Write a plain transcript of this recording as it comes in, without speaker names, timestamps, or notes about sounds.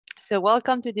So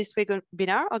welcome to this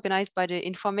webinar organized by the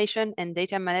Information and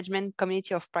Data Management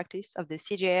Community of Practice of the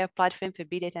CGIAR Platform for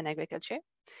Big Data in Agriculture.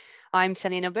 I'm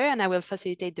Celine Aubert and I will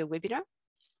facilitate the webinar.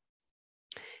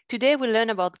 Today we'll learn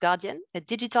about GARDIAN, a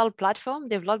digital platform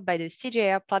developed by the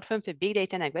CGIAR Platform for Big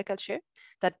Data in Agriculture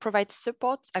that provides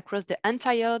support across the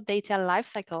entire data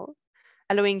lifecycle,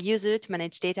 allowing users to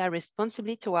manage data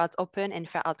responsibly towards open and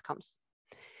fair outcomes.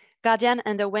 GARDIAN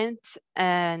underwent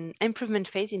an improvement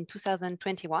phase in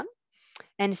 2021.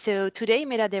 And so today,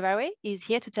 Medha Devare is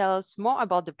here to tell us more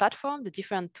about the platform, the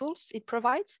different tools it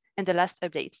provides, and the last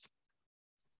updates.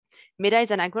 Medha is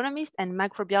an agronomist and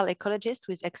microbial ecologist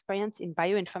with experience in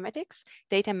bioinformatics,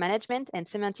 data management, and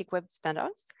semantic web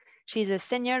standards. She is a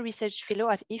senior research fellow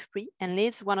at IFPRI and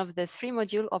leads one of the 3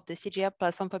 modules of the CGIAR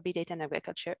Platform for Big Data in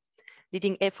Agriculture,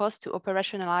 leading efforts to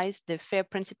operationalize the FAIR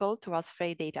principle towards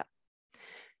fair data.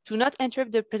 Do not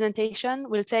interrupt the presentation.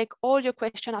 We'll take all your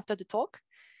questions after the talk.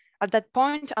 At that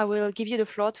point, I will give you the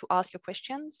floor to ask your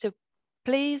questions. So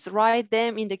please write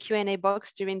them in the Q&A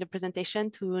box during the presentation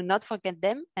to not forget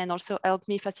them and also help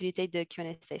me facilitate the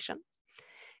Q&A session.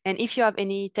 And if you have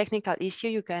any technical issue,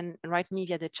 you can write me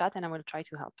via the chat and I will try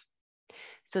to help.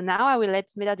 So now I will let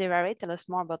Medha Devare tell us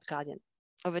more about GARDIAN.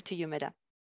 Over to you, Medha.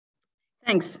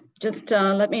 Thanks. Just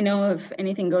let me know if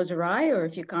anything goes awry or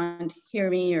if you can't hear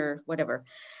me or whatever.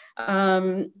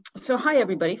 So hi,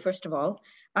 everybody, first of all.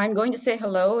 I'm going to say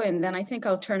hello, and then I think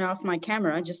I'll turn off my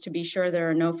camera just to be sure there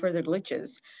are no further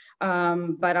glitches,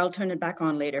 but I'll turn it back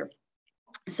on later.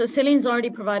 So Celine's already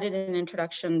provided an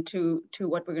introduction to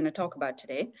what we're going to talk about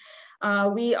today.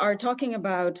 We are talking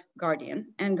about GARDIAN,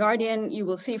 and GARDIAN, you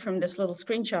will see from this little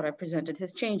screenshot I presented,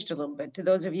 has changed a little bit. To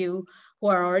those of you who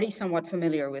are already somewhat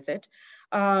familiar with it,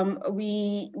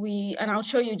 and I'll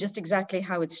show you just exactly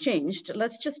how it's changed.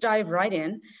 Let's just dive right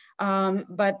in.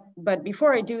 But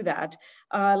before I do that,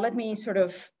 let me sort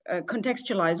of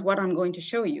contextualize what I'm going to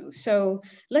show you. So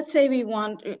let's say we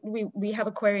have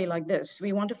a query like this.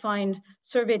 We want to find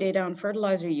survey data on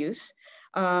fertilizer use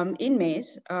in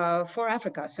maize for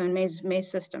Africa, so in maize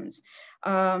systems.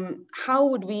 How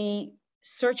would we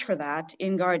search for that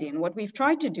in GARDIAN? What we've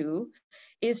tried to do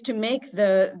is to make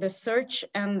the search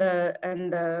and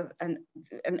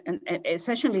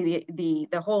essentially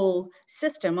the whole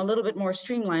system a little bit more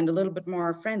streamlined, a little bit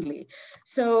more friendly.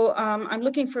 So I'm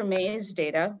looking for maize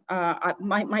data.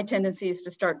 My tendency is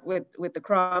to start with the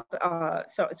crop,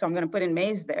 so I'm going to put in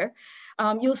maize there.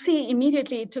 You'll see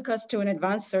immediately it took us to an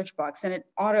advanced search box and it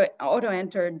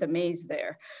auto-entered the maize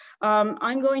there.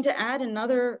 I'm going to add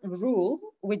another rule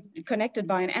connected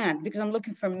by an and, because I'm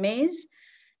looking for maize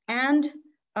and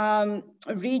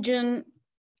region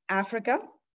Africa.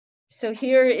 So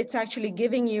here it's actually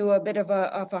giving you a bit of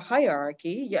a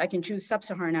hierarchy. I can choose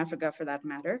sub-Saharan Africa for that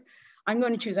matter. I'm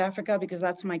going to choose Africa because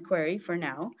that's my query for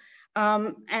now.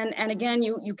 And again,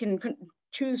 you can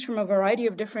choose from a variety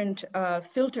of different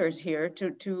filters here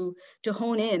to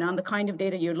hone in on the kind of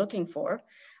data you're looking for.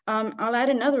 I'll add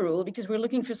another rule because we're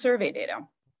looking for survey data.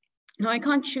 Now I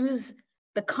can't choose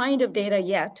the kind of data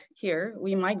yet here.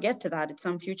 We might get to that at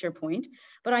some future point,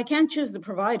 but I can't choose the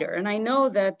provider. And I know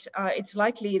that it's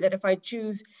likely that if I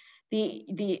choose the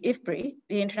IFPRI,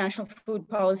 the International Food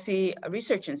Policy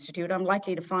Research Institute, I'm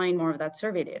likely to find more of that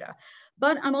survey data.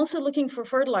 But I'm also looking for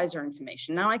fertilizer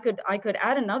information. Now I could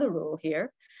add another rule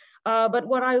here, but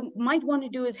what I might want to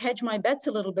do is hedge my bets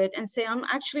a little bit and say I'm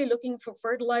actually looking for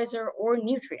fertilizer or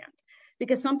nutrient,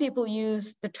 because some people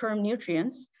use the term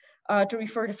nutrients to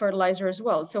refer to fertilizer as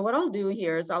well. So what I'll do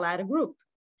here is I'll add a group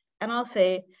and I'll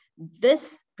say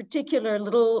this particular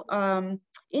little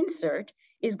insert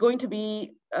is going to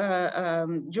be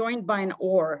joined by an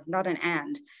or, not an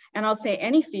and. And I'll say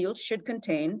any field should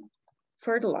contain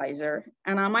fertilizer.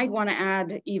 And I might want to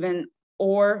add even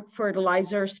or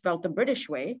fertilizer spelled the British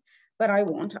way, but I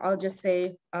won't. I'll just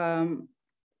say, the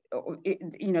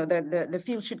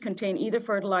field should contain either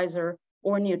fertilizer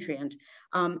or nutrient,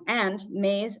 and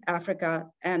maize, Africa,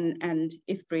 and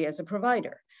IFPRI as a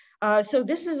provider. So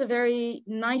this is a very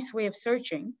nice way of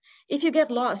searching. If you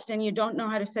get lost and you don't know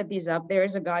how to set these up, there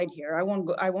is a guide here. I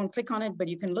won't click on it, but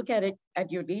you can look at it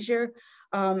at your leisure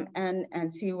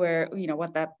and see where,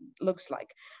 what that looks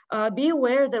like. Be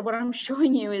aware that what I'm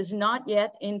showing you is not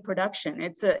yet in production.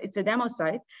 It's a demo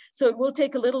site, so it will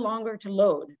take a little longer to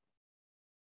load.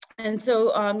 And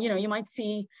so, you might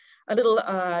see a little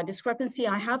discrepancy.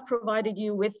 I have provided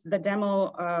you with the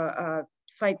demo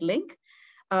site link,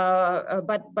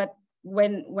 but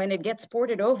when it gets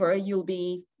ported over, you'll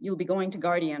be going to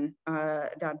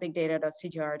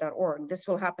guardian.bigdata.cgr.org. This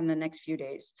will happen the next few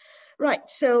days. Right.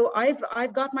 So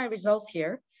I've got my results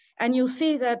here, and you'll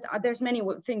see that there's many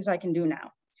things I can do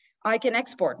now. I can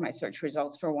export my search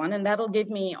results for one, and that'll give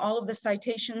me all of the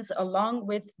citations along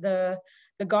with the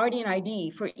Guardian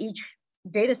ID for each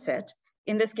data set.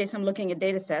 In this case, I'm looking at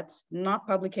data sets, not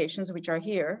publications, which are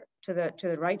here to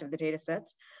the right of the data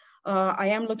sets. I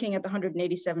am looking at the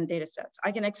 187 data sets.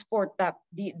 I can export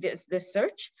this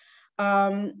search,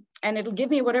 and it'll give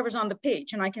me whatever's on the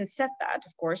page, and I can set that,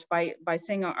 of course, by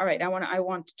saying, all right, I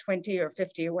want 20 or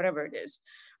 50 or whatever it is,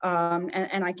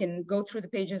 and I can go through the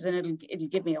pages, and it'll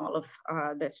give me all of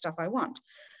the stuff I want.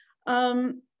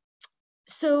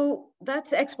 So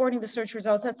that's exporting the search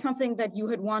results. That's something that you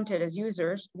had wanted as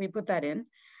users. We put that in.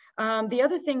 The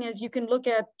other thing is you can look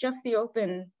at just the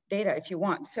open data if you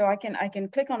want. So I can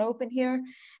click on open here,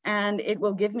 and it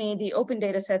will give me the open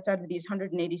data sets out of these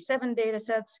 187 data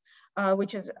sets,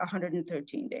 which is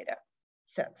 113 data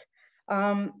sets.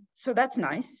 So that's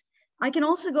nice. I can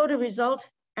also go to result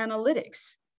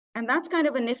analytics, and that's kind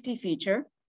of a nifty feature.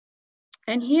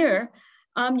 And here,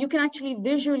 you can actually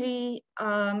visually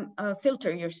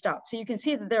filter your stuff. So you can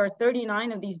see that there are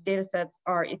 39 of these data sets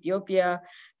are Ethiopia.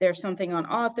 There's something on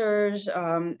authors.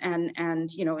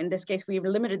 And you know, in this case, we've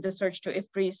limited the search to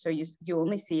IFPRI, so you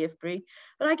only see IFPRI.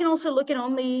 But I can also look at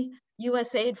only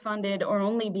USAID funded or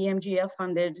only BMGF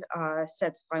funded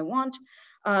sets if I want.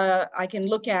 I can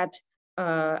look at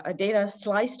a data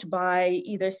sliced by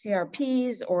either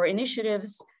CRPs or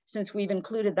initiatives, since we've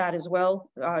included that as well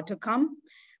to come.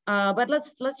 But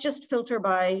let's just filter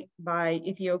by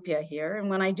Ethiopia here. And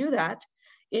when I do that,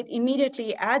 it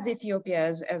immediately adds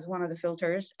Ethiopia as one of the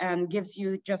filters and gives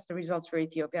you just the results for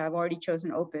Ethiopia. I've already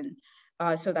chosen open,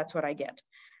 so that's what I get.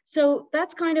 So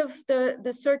that's kind of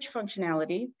the search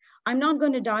functionality. I'm not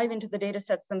going to dive into the data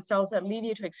sets themselves. I'll leave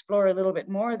you to explore a little bit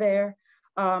more there.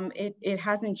 It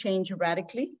hasn't changed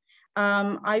radically.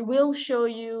 I will show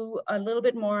you a little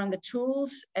bit more on the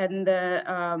tools, and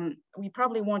we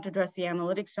probably won't address the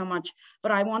analytics so much,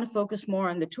 but I want to focus more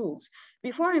on the tools.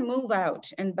 Before I move out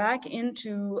and back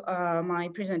into my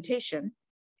presentation,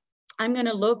 I'm going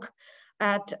to look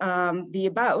at the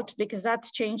about, because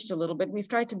that's changed a little bit. We've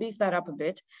tried to beef that up a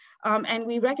bit, and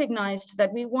we recognized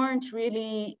that we weren't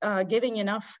really giving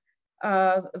enough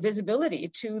visibility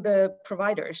to the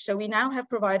providers. So we now have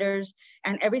providers,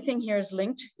 and everything here is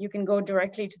linked. You can go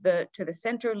directly to the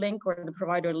center link or the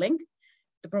provider link,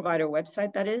 the provider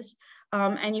website that is,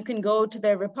 and you can go to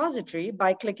their repository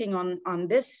by clicking on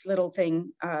this little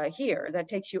thing here that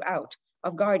takes you out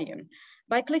of Guardian.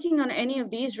 By clicking on any of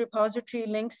these repository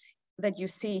links that you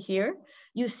see here,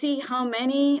 you see how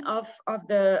many of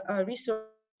the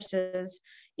resources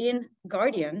in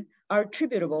Guardian are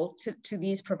attributable to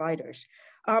these providers.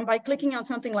 By clicking on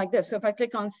something like this, so if I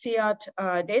click on CIAT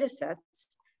datasets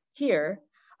here,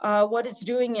 what it's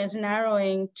doing is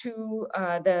narrowing to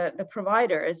the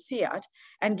provider as CIAT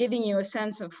and giving you a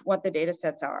sense of what the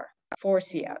datasets are for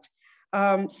CIAT.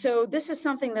 So this is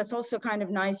something that's also kind of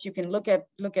nice. You can look at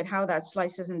how that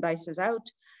slices and dices out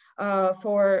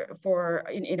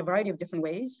in a variety of different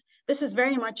ways. This is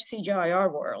very much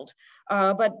CGIAR world,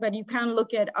 but you can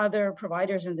look at other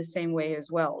providers in the same way as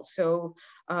well. So,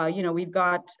 you know, we've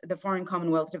got the Foreign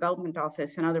Commonwealth Development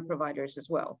Office and other providers as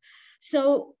well.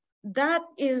 So that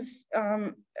is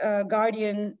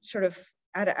Guardian sort of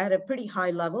at a pretty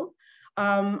high level.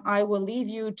 I will leave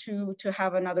you to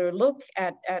have another look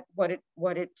at what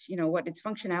its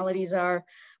functionalities are.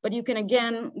 But you can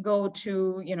again go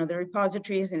to the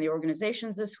repositories and the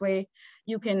organizations this way.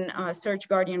 You can search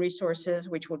Guardian resources,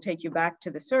 which will take you back to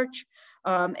the search,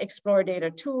 explore data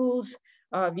tools,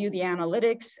 view the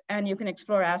analytics, and you can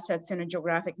explore assets in a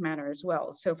geographic manner as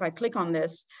well. So if I click on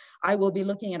this, I will be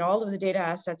looking at all of the data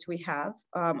assets we have,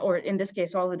 or in this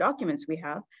case, all the documents we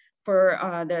have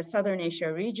for the Southern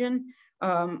Asia region,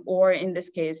 or in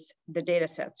this case, the data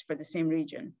sets for the same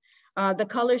region. The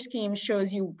color scheme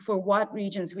shows you for what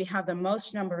regions we have the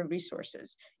most number of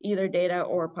resources, either data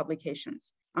or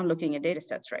publications. I'm looking at data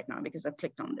sets right now because I've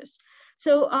clicked on this.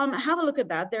 So have a look at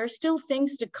that. There are still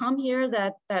things to come here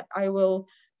that I will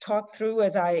talk through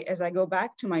as I go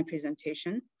back to my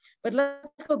presentation. But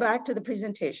let's go back to the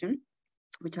presentation,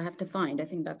 which I have to find. I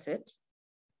think that's it.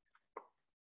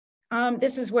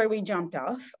 This is where we jumped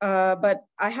off, but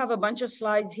I have a bunch of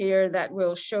slides here that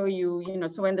will show you,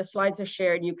 so when the slides are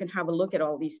shared, you can have a look at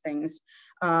all these things.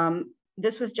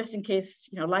 This was just in case,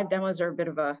 live demos are a bit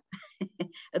of a,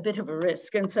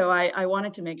 risk. And so I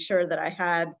wanted to make sure that I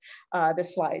had the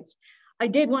slides. I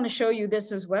did want to show you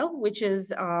this as well, which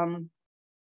is, I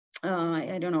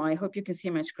don't know, I hope you can see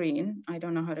my screen. I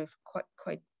don't know how to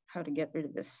quite how to get rid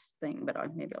of this thing, but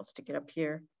maybe I'll stick it up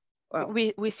here. Well,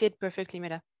 we see it perfectly,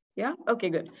 Medha. Yeah, okay,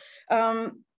 good.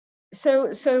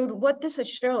 So what this is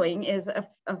showing is a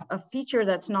feature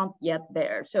that's not yet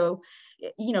there. So,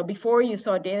 before you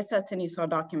saw data sets and you saw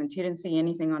documents, you didn't see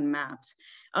anything on maps.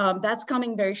 That's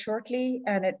coming very shortly,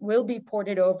 and it will be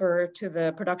ported over to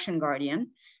the production Guardian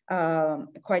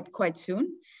quite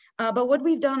soon. But what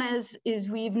we've done is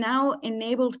we've now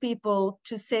enabled people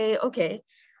to say, okay,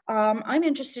 I'm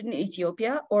interested in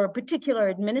Ethiopia or a particular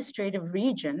administrative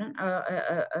region,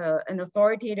 an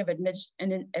authoritative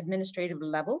administrative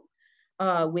level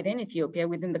within Ethiopia,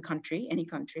 within the country, any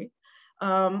country,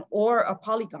 or a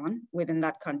polygon within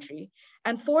that country.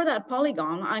 And for that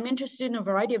polygon, I'm interested in a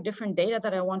variety of different data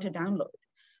that I want to download.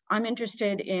 I'm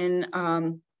interested in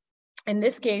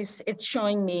this case, it's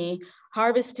showing me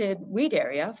harvested wheat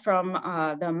area from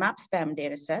the MapSpam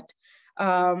dataset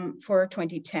for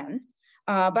 2010.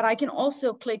 But I can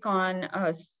also click on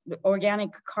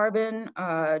organic carbon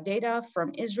data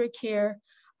from ISRIC here,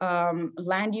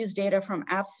 land use data from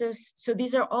APSIS. So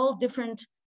these are all different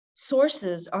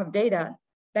sources of data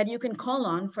that you can call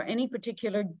on for any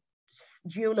particular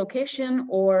geolocation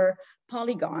or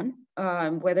polygon,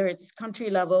 whether it's country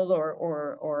level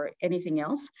or anything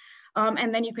else.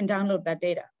 And then you can download that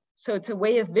data. So it's a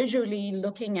way of visually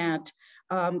looking at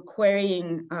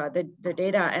querying the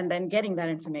data and then getting that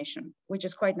information, which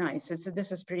is quite nice.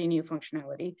 This is pretty new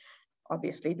functionality,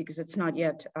 obviously, because it's not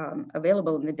yet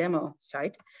available in the demo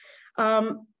site.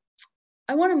 I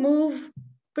want to move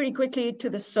pretty quickly to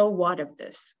the so what of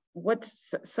this.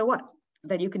 So what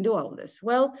that you can do all of this?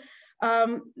 Well,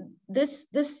 the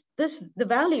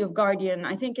value of Guardian,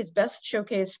 I think, is best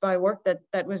showcased by work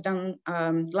that was done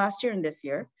last year and this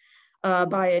year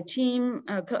by a team.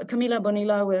 Camila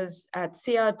Bonilla was at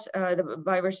CIAT,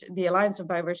 the Alliance of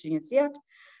Bioversity in CIAT.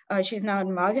 She's now in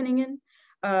Wageningen.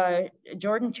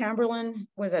 Jordan Chamberlain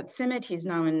was at CIMMYT. He's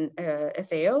now in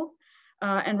FAO.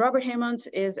 And Robert Heymans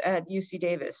is at UC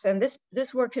Davis. And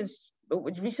this work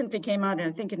recently came out,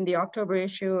 I think, in the October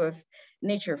issue of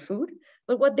Nature Food.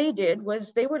 But what they did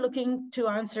was they were looking to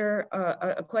answer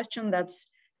a question that's,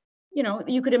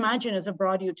 you could imagine as a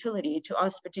broad utility to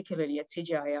us, particularly at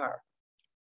CGIAR.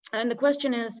 And the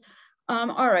question is,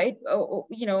 all right,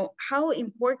 how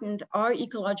important are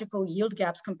ecological yield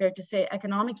gaps compared to, say,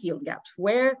 economic yield gaps?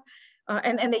 Where,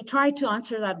 and they tried to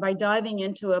answer that by diving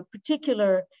into a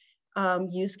particular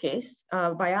use case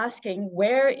by asking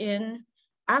where in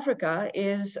Africa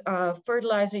is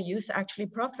fertilizer use actually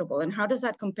profitable, and how does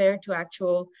that compare to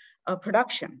actual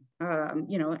production,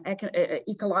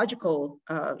 ecological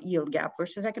yield gap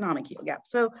versus economic yield gap.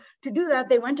 So to do that,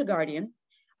 they went to Guardian.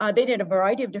 They did a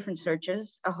variety of different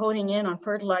searches, honing in on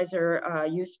fertilizer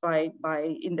use by,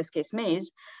 in this case,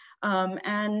 maize.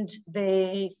 And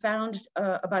they found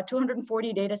about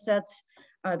 240 data sets.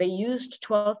 They used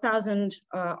 12,000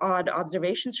 odd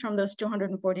observations from those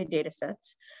 240 data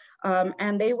sets.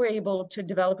 And they were able to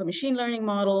develop a machine learning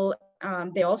model.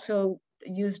 They also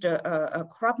used a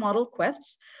crop model,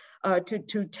 QEFTS,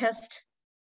 to test,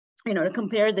 to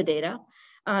compare the data.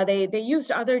 They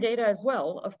used other data as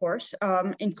well, of course,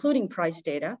 including price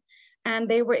data. And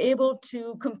they were able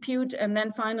to compute and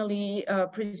then finally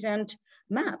present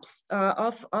maps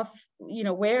of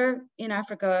where in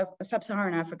Africa,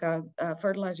 sub-Saharan Africa,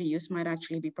 fertilizer use might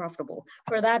actually be profitable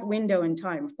for that window in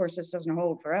time. Of course, this doesn't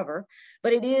hold forever,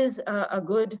 but it is a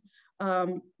good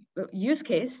use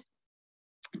case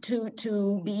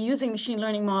to be using machine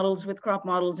learning models with crop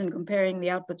models and comparing the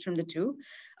outputs from the two.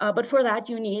 But for that,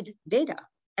 you need data.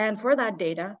 And for that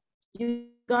data, you need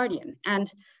Guardian.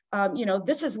 And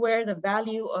this is where the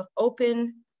value of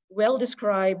open,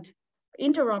 well-described,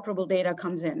 interoperable data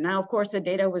comes in. Now, of course, the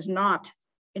data was not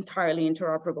entirely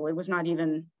interoperable. It was not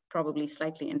even probably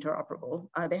slightly interoperable.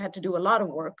 They had to do a lot of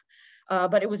work,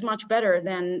 but it was much better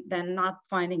than not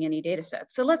finding any data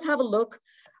sets. So let's have a look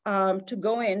to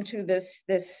go into this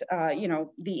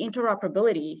the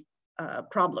interoperability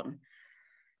problem.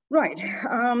 Right.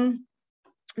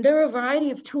 There are a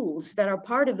variety of tools that are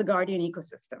part of the Guardian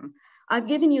ecosystem. I've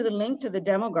given you the link to the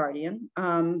demo Guardian,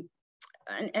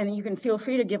 and you can feel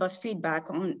free to give us feedback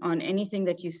on anything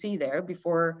that you see there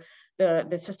before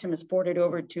the system is ported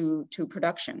over to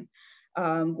production,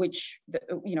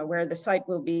 where the site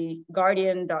will be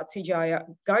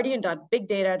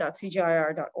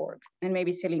guardian.bigdata.cgir.org. And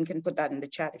maybe Celine can put that in the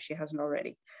chat if she hasn't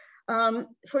already.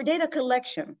 For data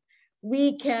collection,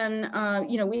 we can,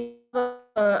 we have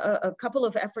a couple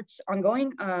of efforts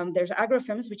ongoing. There's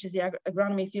AgroFIMS, which is the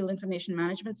Agronomy Field Information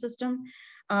Management System,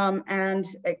 and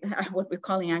what we're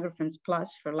calling AgroFIMS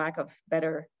Plus for lack of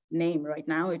better name right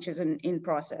now, which is in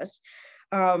process.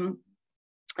 There's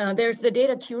the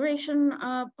data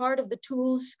curation part of the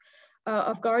tools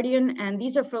of Guardian, and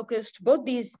these are focused, both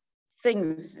these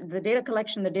things, the data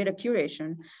collection, the data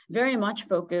curation, very much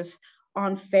focus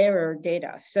on fairer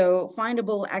data. So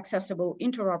findable, accessible,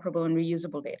 interoperable, and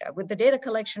reusable data. With the data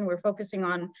collection, we're focusing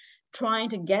on trying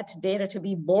to get data to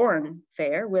be born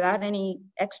fair without any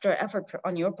extra effort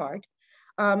on your part.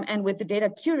 And with the data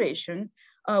curation,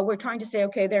 we're trying to say,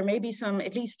 okay, there may be some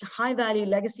at least high value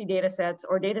legacy data sets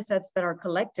or data sets that are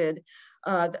collected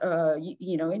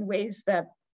in ways that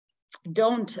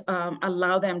don't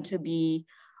allow them to be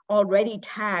already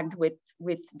tagged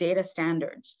with data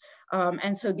standards.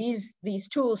 And so these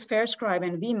tools, FairScribe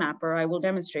and VMapper, I will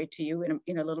demonstrate to you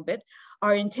in a little bit,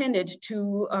 are intended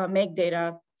to make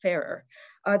data fairer.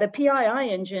 The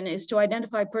PII engine is to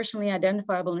identify personally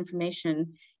identifiable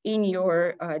information in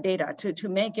your data, to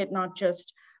make it not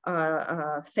just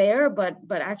fair, but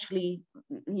actually,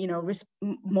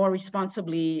 more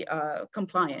responsibly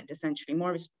compliant, essentially,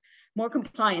 more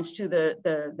compliant to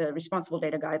the responsible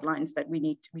data guidelines that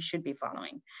we should be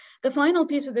following. The final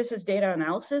piece of this is data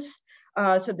analysis.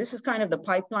 So this is kind of the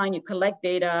pipeline. You collect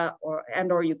data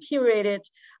or you curate it,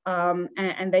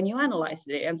 and then you analyze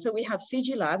it. And so we have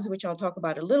CG Labs, which I'll talk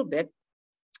about a little bit,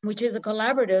 which is a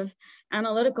collaborative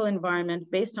analytical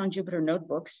environment based on Jupyter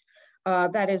notebooks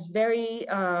that is very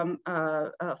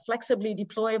flexibly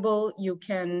deployable. You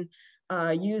can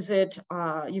use it,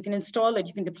 you can install it,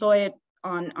 you can deploy it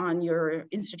on your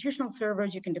institutional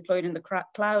servers, you can deploy it in the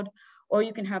cloud, or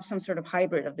you can have some sort of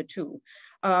hybrid of the two.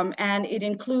 And it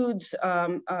includes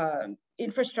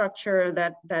infrastructure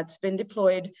that's been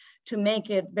deployed to make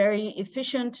it very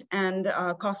efficient and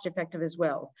cost-effective as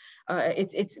well.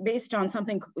 It's based on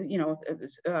something,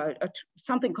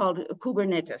 something called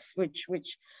Kubernetes,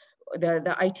 which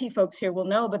the IT folks here will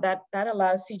know, but that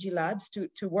allows CG Labs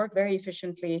to work very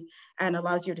efficiently and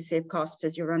allows you to save costs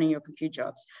as you're running your compute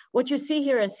jobs. What you see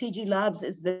here as CG Labs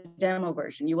is the demo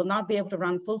version. You will not be able to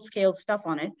run full-scale stuff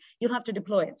on it. You'll have to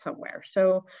deploy it somewhere.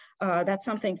 So that's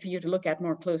something for you to look at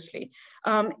more closely.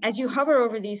 As you hover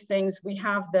over these things, we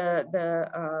have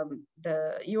the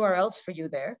URLs for you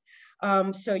there.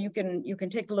 So you can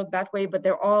take a look that way, but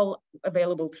they're all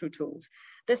available through tools.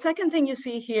 The second thing you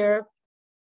see here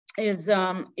is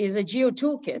a geo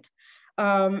toolkit,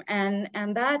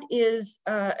 and that is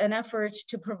an effort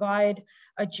to provide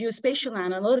a geospatial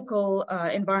analytical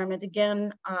environment,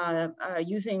 again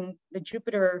using the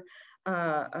Jupyter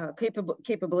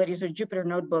capabilities or Jupyter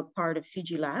notebook part of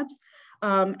CG Labs,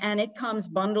 and it comes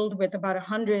bundled with about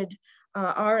 100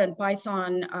 R and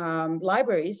Python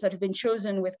libraries that have been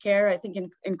chosen with care, I think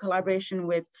in collaboration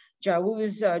with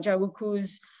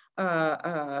Jawuku's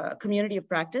community of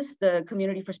practice, the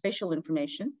Community for Spatial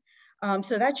Information.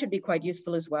 So that should be quite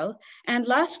useful as well. And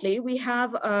lastly, we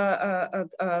have a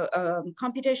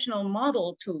computational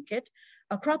model toolkit,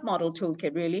 a crop model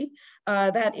toolkit really,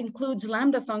 that includes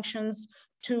Lambda functions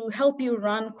to help you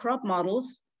run crop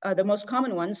models, the most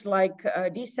common ones like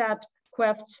DSAT,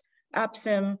 QEFS,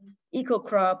 AppSim,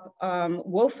 EcoCrop,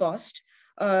 WOFOST,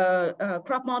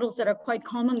 crop models that are quite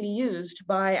commonly used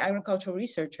by agricultural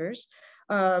researchers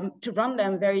to run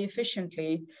them very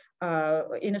efficiently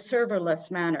in a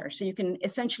serverless manner. So you can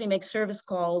essentially make service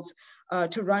calls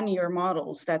to run your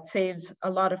models. That saves a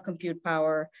lot of compute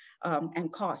power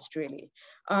and cost, really.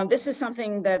 This is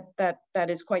something that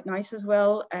is quite nice as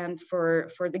well. And for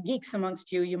the geeks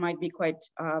amongst you, you might be quite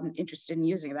interested in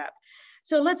using that.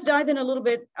 So let's dive in a little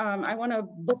bit. I want to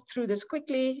book through this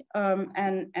quickly,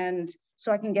 and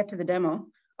so I can get to the demo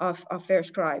of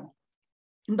FairScribe.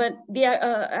 But the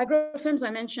AgroFIMS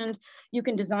I mentioned, you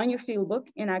can design your fieldbook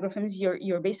in AgroFIMS.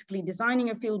 You're basically designing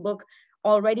your fieldbook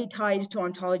already tied to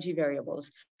ontology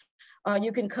variables.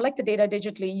 You can collect the data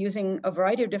digitally using a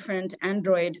variety of different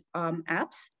Android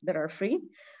apps that are free.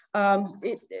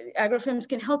 AgroFIMS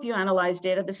can help you analyze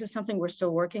data. This is something we're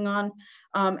still working on.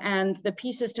 And the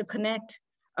pieces to connect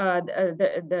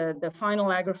the final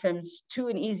AgroFIMS to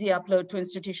an easy upload to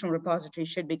institutional repository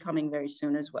should be coming very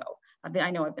soon as well.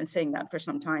 I know I've been saying that for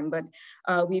some time, but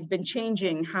we've been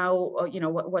changing how,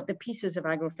 what the pieces of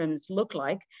AgroFIMS look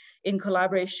like in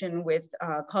collaboration with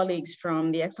colleagues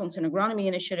from the Excellence in Agronomy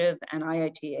Initiative and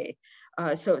IITA.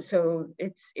 So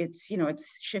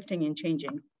it's shifting and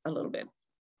changing a little bit.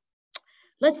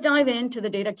 Let's dive into the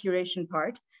data curation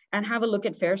part and have a look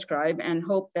at FairScribe and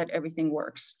hope that everything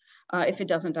works. If it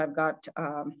doesn't, I've got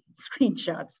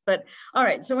screenshots. But all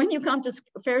right, so when you come to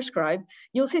FairScribe,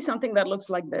 you'll see something that looks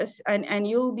like this, and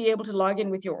you'll be able to log in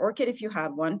with your ORCID if you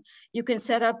have one. You can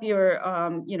set up your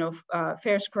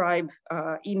FairScribe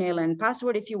email and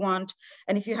password if you want.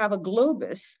 And if you have a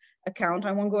Globus account,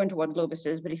 I won't go into what Globus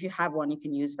is, but if you have one, you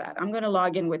can use that. I'm going to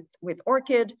log in with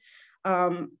ORCID.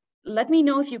 Let me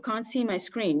know if you can't see my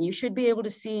screen. You should be able to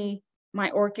see my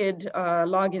ORCID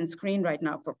login screen right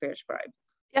now for FairScribe?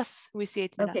 Yes, we see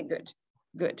it. Okay, good,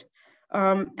 good.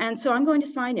 And so I'm going to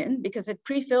sign in because it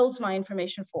pre-fills my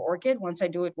information for ORCID once I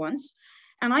do it once,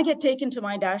 and I get taken to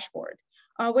my dashboard.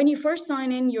 When you first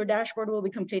sign in, your dashboard will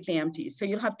be completely empty. So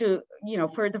you'll have to,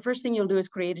 for the first thing you'll do is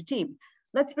create a team.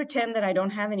 Let's pretend that I don't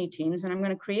have any teams and I'm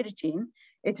going to create a team.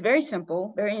 It's very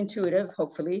simple, very intuitive,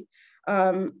 hopefully.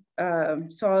 So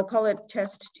I'll call it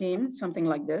test team, something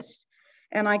like this.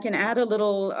 And I can add a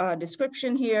little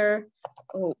description here,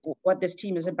 what this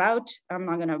team is about. I'm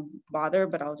not gonna bother,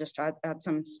 but I'll just add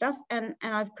some stuff. And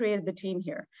I've created the team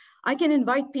here. I can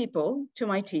invite people to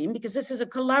my team because this is a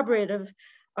collaborative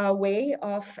way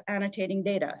of annotating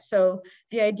data. So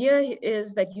the idea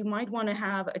is that you might wanna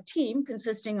have a team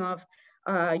consisting of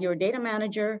your data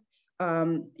manager,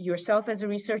 yourself as a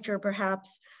researcher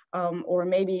perhaps, or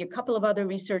maybe a couple of other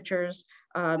researchers,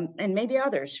 and maybe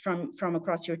others from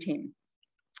across your team.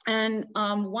 And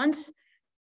once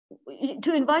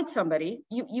to invite somebody,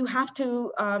 you have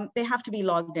to they have to be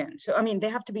logged in. So I mean they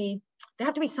have to be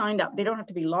signed up. They don't have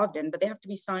to be logged in, but they have to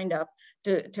be signed up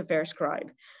to FairScribe.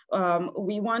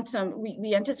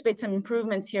 We anticipate some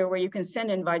improvements here where you can send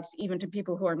invites even to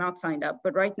people who are not signed up.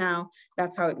 But right now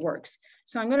that's how it works.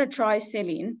 So I'm going to try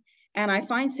Celine. And I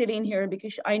find Celine here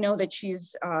because I know that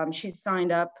she's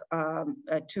signed up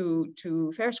to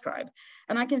FairScribe,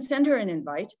 and I can send her an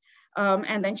invite,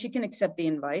 and then she can accept the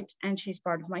invite, and she's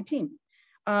part of my team.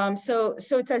 So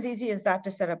it's as easy as that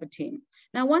to set up a team.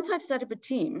 Now, once I've set up a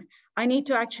team, I need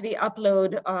to actually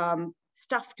upload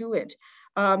stuff to it.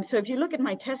 So if you look at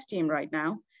my test team right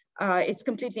now, it's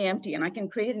completely empty, and I can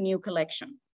create a new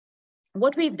collection.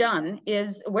 What we've done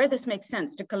is, where this makes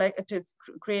sense, to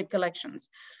create collections.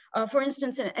 For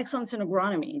instance, in excellence in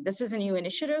agronomy, this is a new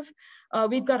initiative.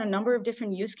 We've got a number of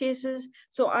different use cases.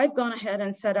 So I've gone ahead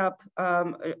and set up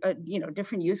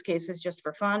different use cases just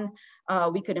for fun.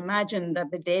 We could imagine that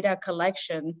the data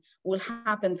collection will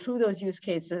happen through those use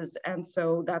cases. And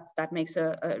so that makes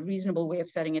a reasonable way of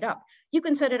setting it up. You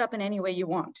can set it up in any way you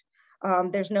want.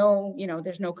 There's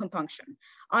no compunction.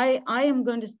 I am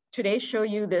going to today show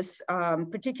you this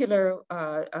particular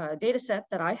data set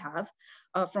that I have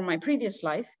from my previous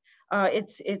life.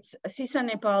 It's a CISA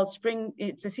Nepal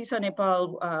it's a CISA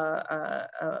Nepal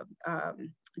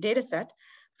data set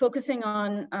focusing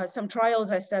on some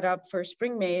trials I set up for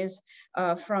spring maize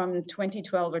from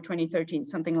 2012 or 2013,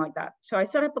 something like that. So I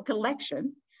set up a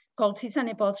collection called CISA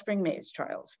Nepal spring maize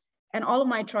trials, and all of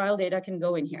my trial data can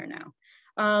go in here now.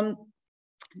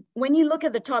 When you look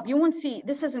at the top, you won't see,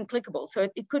 this isn't clickable. So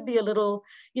it could be a little,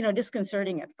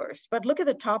 disconcerting at first, but look at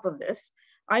the top of this.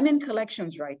 I'm in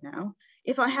collections right now.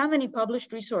 If I have any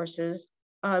published resources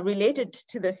related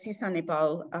to the CISA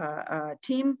Nepal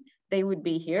team, they would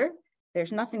be here.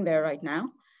 There's nothing there right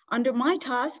now. Under my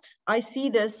tasks, I see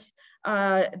this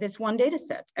one data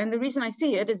set. And the reason I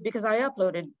see it is because I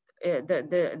uploaded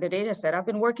the data set. I've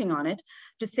been working on it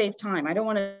to save time. I don't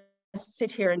want to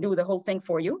sit here and do the whole thing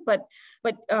for you, but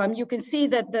you can see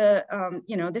that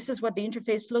this is what the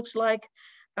interface looks like.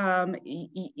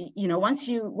 Once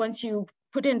you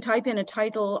type in a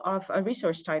title of a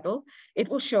resource title, it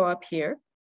will show up here.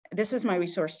 This is my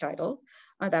resource title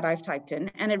that I've typed in,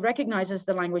 and it recognizes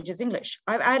the language as English.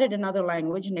 I've added another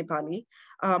language, Nepali.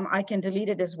 I can delete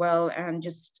it as well and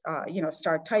just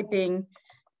start typing,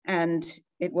 and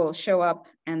it will show up,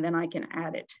 and then I can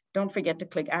add it. Don't forget to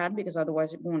click add, because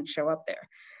otherwise it won't show up there.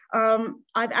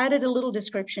 I've added a little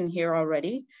description here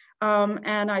already,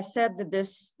 and I've said that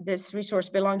this resource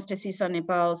belongs to CISA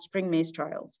Nepal spring maize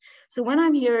trials. So when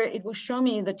I'm here, it will show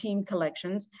me the team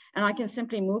collections, and I can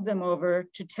simply move them over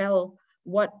to tell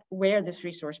where this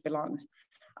resource belongs.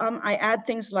 I add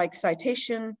things like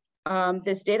citation.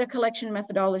 This data collection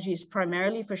methodology is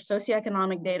primarily for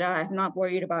socioeconomic data. I'm not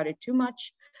worried about it too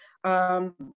much.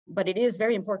 But it is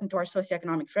very important to our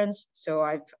socioeconomic friends,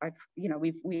 so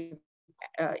we've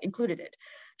included it.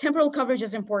 Temporal coverage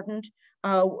is important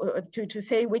to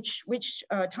say which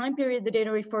time period the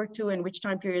data refer to and which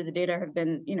time period the data have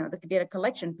been, the data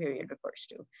collection period refers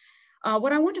to.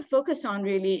 What I want to focus on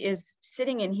really is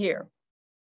sitting in here,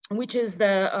 which is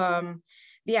the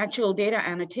actual data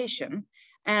annotation.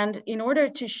 And in order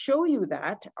to show you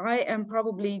that, I am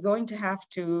probably going to have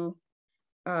to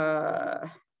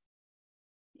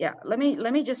let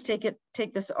me just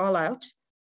take this all out,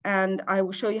 and I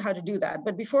will show you how to do that.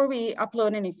 But before we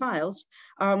upload any files,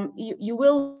 you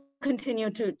will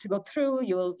continue to go through.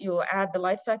 You'll add the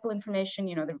lifecycle information,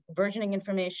 the versioning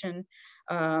information,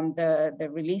 the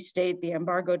release date, the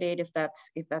embargo date, if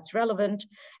that's relevant.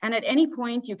 And at any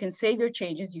point, you can save your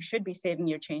changes. You should be saving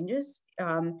your changes,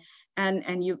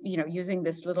 and using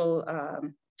this little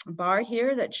bar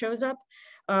here that shows up,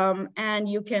 and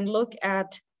you can look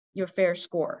at your FAIR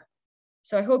score.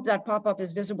 So I hope that pop-up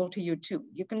is visible to you too.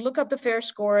 You can look up the FAIR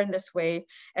score in this way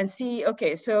and see,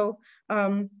 okay, so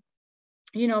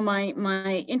you know,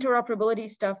 my interoperability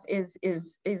stuff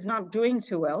is not doing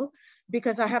too well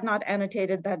because I have not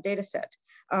annotated that data set.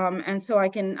 And so I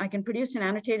can produce an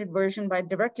annotated version by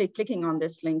directly clicking on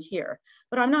this link here.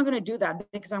 But I'm not going to do that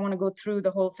because I want to go through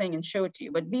the whole thing and show it to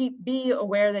you. But be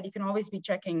aware that you can always be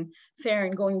checking FAIR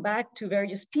and going back to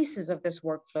various pieces of this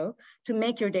workflow to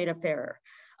make your data fairer.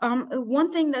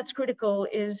 One thing that's critical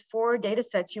is for data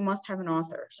sets, you must have an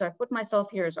author. So I put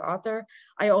myself here as author.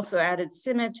 I also added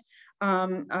CIMIT.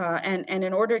 And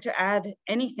in order to add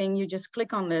anything, you just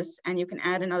click on this and you can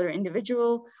add another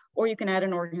individual or you can add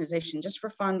an organization. Just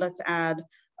for fun, let's add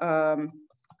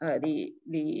the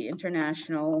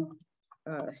International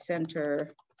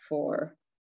Center for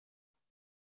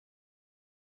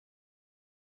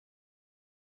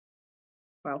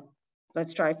well,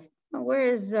 let's try, where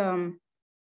is,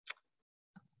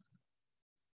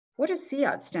 what does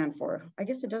CIAT stand for? I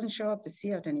guess it doesn't show up as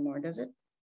CIAT anymore, does it?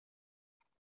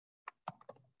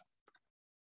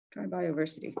 Try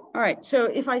Bioversity. All right, so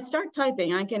if I start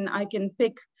typing, I can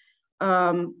pick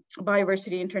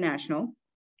Bioversity International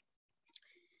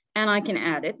and I can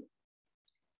add it.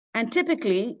 And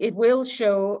typically it will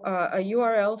show a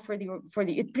URL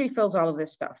it pre-fills all of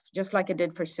this stuff, just like it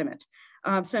did for CIMIT.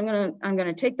 So I'm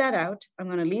gonna take that out. I'm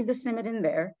gonna leave the CIMIT in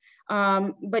there.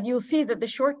 But you'll see that the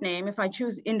short name, if I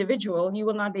choose individual, you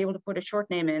will not be able to put a short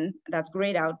name in. That's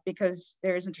grayed out because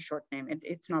there isn't a short name.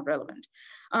 It's not relevant.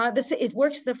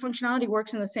 The functionality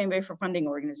works in the same way for funding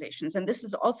organizations. And this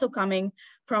is also coming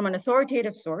from an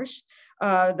authoritative source,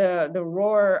 the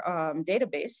ROAR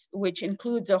database, which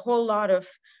includes a whole lot of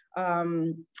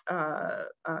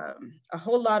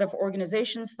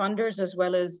organizations, funders, as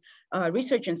well as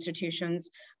research institutions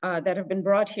that have been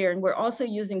brought here. And we're also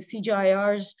using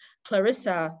CGIAR's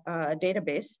Clarissa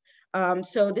database.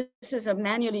 So this is a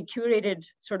manually curated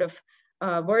sort of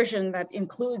version that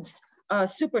includes a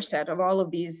superset of all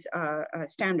of these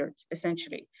standards,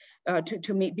 essentially,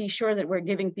 to be sure that we're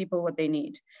giving people what they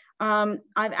need. I've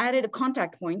added a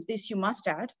contact point. This you must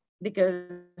add, because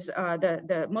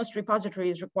the most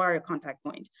repositories require a contact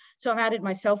point. So I've added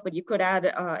myself, but you could add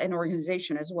an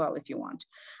organization as well if you want,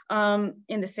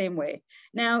 in the same way.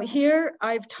 Now here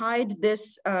I've tied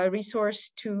this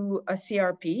resource to a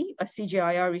CRP, a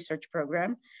CGIAR research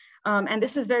program. And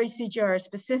this is very CGIAR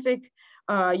specific.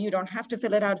 You don't have to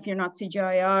fill it out if you're not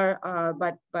CGIAR,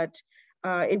 but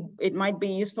it might be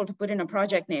useful to put in a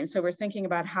project name. So we're thinking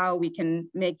about how we can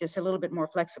make this a little bit more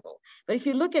flexible. But if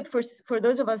you look at, for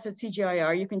those of us at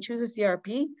CGIAR, you can choose a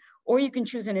CRP or you can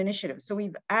choose an initiative. So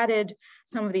we've added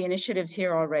some of the initiatives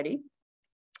here already.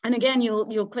 And again,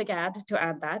 you'll click add to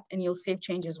add that, and you'll save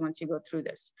changes once you go through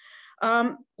this.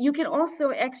 You can also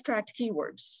extract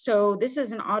keywords. So this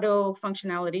is an auto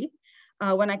functionality.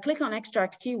 When I click on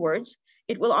extract keywords,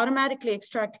 it will automatically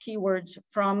extract keywords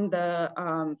from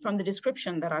the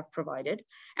description that I've provided,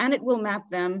 and it will map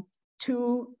them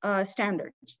to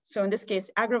standards. So in this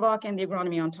case, AgriVoc and the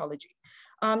agronomy ontology.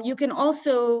 You can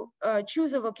also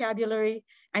choose a vocabulary,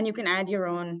 and you can add your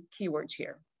own keywords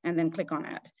here, and then click on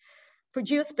add. For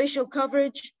geospatial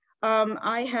coverage,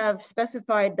 I have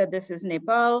specified that this is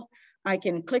Nepal. I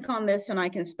can click on this and I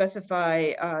can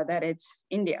specify that it's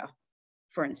India,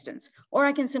 for instance, or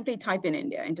I can simply type in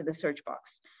India into the search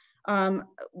box.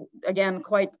 Again,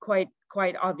 quite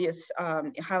obvious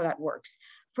how that works.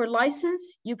 For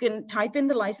license, you can type in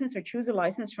the license or choose a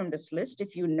license from this list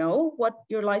if you know what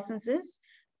your license is,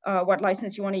 what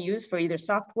license you want to use for either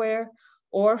software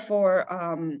or for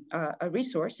a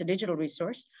resource, a digital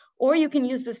resource, or you can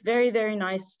use this very, very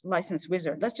nice license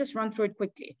wizard. Let's just run through it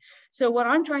quickly. So what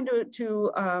I'm trying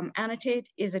to annotate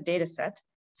is a data set.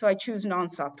 So I choose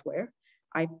non-software.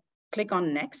 I click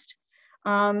on next,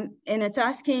 and it's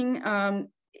asking,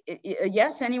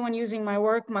 yes, anyone using my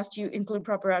work must include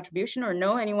proper attribution, or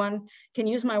no, anyone can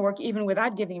use my work even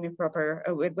without giving me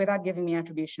without giving me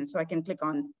attribution. So I can click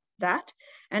on that,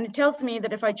 and it tells me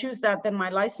that if I choose that, then my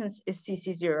license is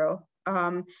CC0.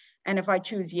 And if I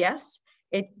choose yes,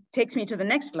 it takes me to the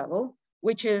next level,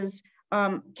 which is,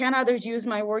 can others use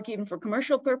my work even for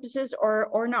commercial purposes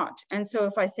or not? And so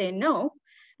if I say no,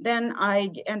 then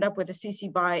I end up with a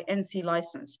CC by NC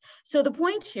license. So the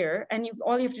point here, and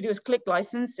all you have to do is click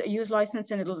license, use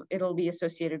license, and it'll be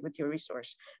associated with your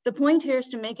resource. The point here is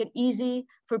to make it easy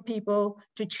for people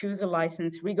to choose a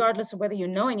license, regardless of whether you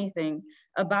know anything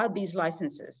about these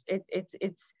licenses.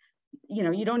 It's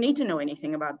you don't need to know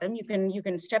anything about them. You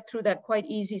can step through that quite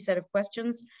easy set of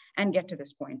questions and get to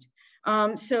this point.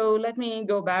 So let me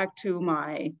go back to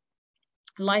my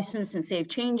license and save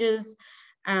changes.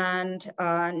 And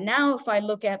now if I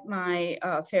look at my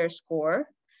FAIR score,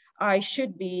 I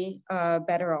should be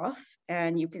better off.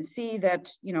 And you can see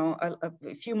that,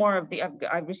 a few more of the,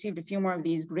 I've received a few more of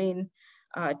these green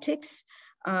ticks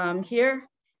here.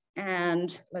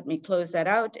 And let me close that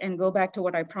out and go back to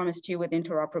what I promised you with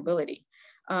interoperability.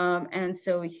 And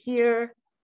so here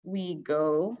we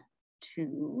go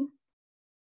to,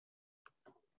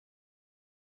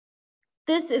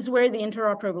 this is where the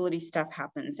interoperability stuff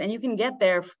happens. And you can get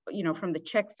there, from the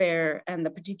check FAIR and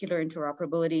the particular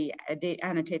interoperability,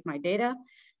 annotate my data.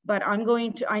 But I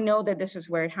know that this is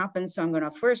where it happens. So I'm going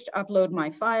to first upload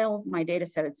my file, my data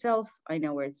set itself. I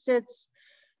know where it sits.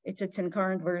 It sits in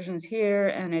current versions here,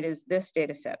 and it is this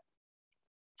data set.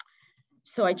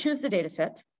 So I choose the data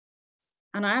set,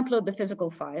 and I upload the physical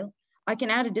file. I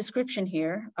can add a description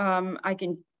here. I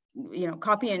can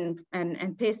copy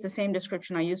and paste the same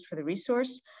description I used for the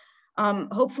resource.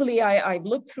 Hopefully I've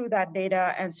looked through that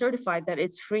data and certified that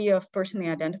it's free of personally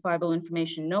identifiable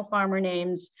information, no farmer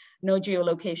names, no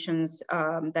geolocations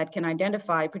that can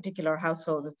identify particular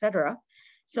households, etc.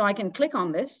 So I can click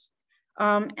on this.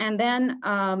 And then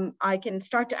I can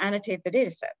start to annotate the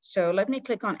data set. So let me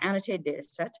click on annotate data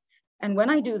set. And when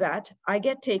I do that, I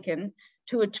get taken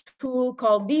to a tool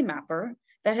called VMapper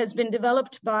that has been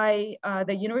developed by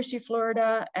the University of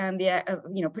Florida and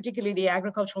particularly the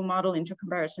Agricultural Model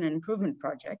Intercomparison and Improvement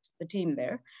Project, the team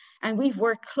there. And we've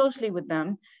worked closely with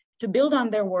them to build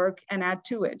on their work and add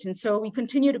to it. And so we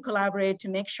continue to collaborate to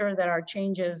make sure that our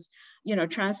changes,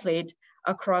 translate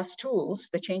across tools,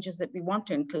 the changes that we want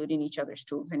to include in each other's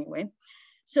tools anyway.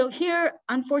 So here,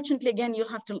 unfortunately, again, you'll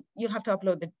have to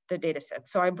upload the data set.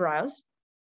 So I browse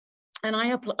and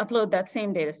I upload that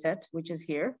same data set, which is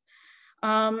here.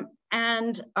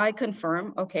 And I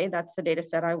confirm, okay, that's the data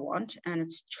set I want, and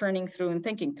it's churning through and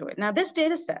thinking through it. Now this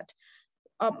data set,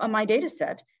 my data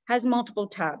set has multiple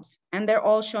tabs, and they're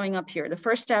all showing up here. The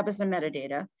first tab is the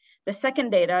metadata. The second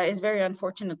data is very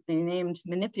unfortunately named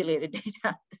manipulated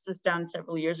data. This was done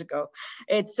several years ago.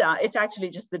 It's actually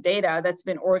just the data that's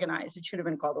been organized. It should have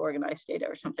been called organized data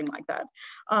or something like that.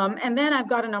 And then I've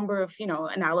got a number of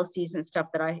analyses and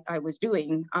stuff that I was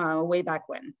doing way back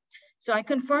when. So I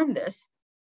confirm this,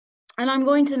 and I'm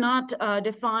going to not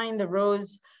define the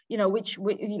rows, which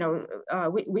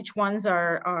ones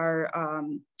are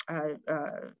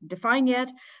defined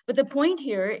yet. But the point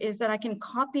here is that I can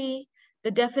copy the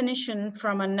definition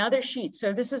from another sheet.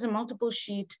 So this is a multiple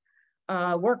sheet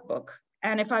workbook.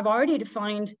 And if I've already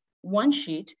defined one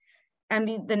sheet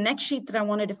and the next sheet that I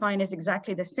want to define is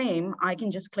exactly the same, I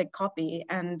can just click copy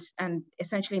and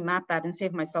essentially map that and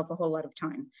save myself a whole lot of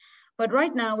time. But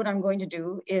right now, what I'm going to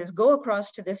do is go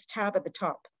across to this tab at the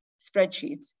top,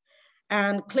 spreadsheets,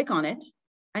 and click on it.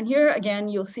 And here again,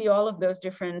 you'll see all of those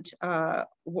different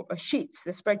sheets,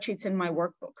 the spreadsheets in my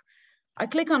workbook. I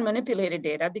click on manipulated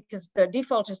data because the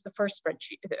default is the first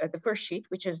spreadsheet, the first sheet,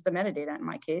 which is the metadata in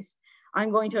my case.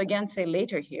 I'm going to again say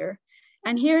later here.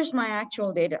 And here's my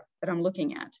actual data that I'm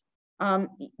looking at.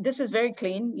 This is very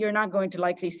clean. You're not going to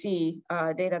likely see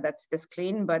data that's this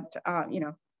clean, but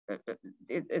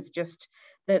it's just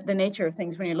the nature of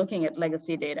things when you're looking at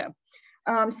legacy data.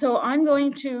 So I'm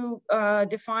going to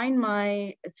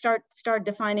start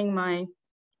defining my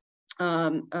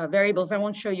variables. I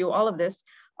won't show you all of this.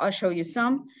 I'll show you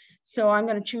some. So I'm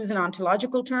going to choose an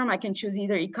ontological term. I can choose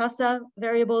either ICASA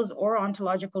variables or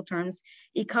ontological terms.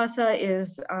 ICASA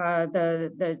is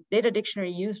the data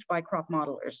dictionary used by crop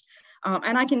modelers.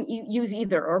 And I can use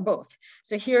either or both.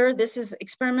 So here, this is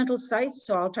experimental sites.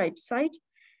 So I'll type site.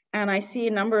 And I see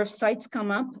a number of sites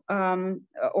come up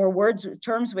or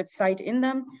terms with site in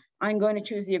them. I'm going to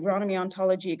choose the agronomy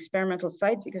ontology experimental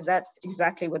site because that's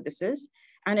exactly what this is.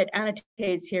 And it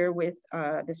annotates here with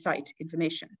the site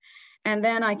information. And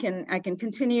then I can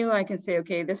continue. I can say,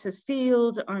 okay, this is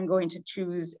field. I'm going to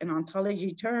choose an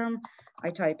ontology term. I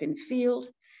type in field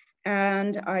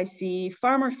and I see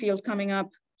farmer field coming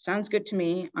up. Sounds good to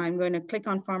me. I'm going to click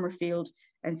on farmer field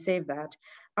and save that.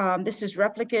 This is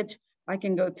replicate. I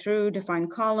can go through, define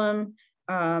column,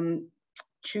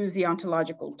 choose the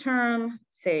ontological term,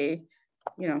 say,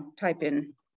 type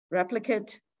in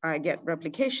replicate, I get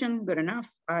replication, good enough,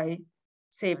 I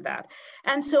save that.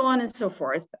 And so on and so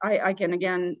forth. I can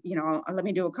again, let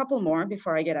me do a couple more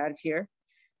before I get out of here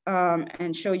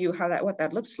and show you what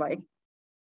that looks like.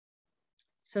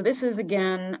 So this is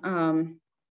again,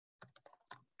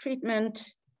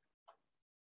 treatment,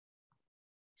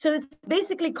 So it's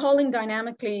basically calling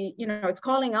dynamically, it's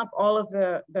calling up all of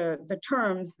the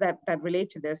terms that relate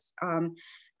to this.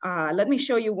 Let me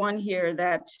show you one here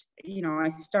that, I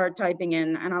start typing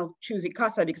in, and I'll choose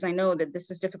ICASA because I know that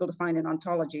this is difficult to find in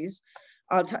ontologies.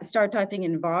 I'll start typing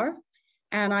in var,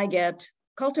 and I get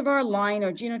cultivar line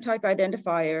or genotype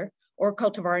identifier or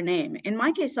cultivar name. In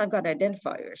my case, I've got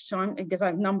identifiers, so because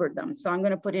I've numbered them. So I'm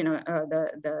going to put in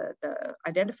the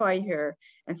identifier here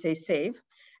and say save.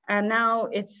 And now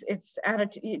it's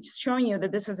showing you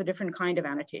that this is a different kind of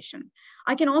annotation.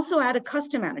 I can also add a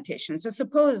custom annotation. So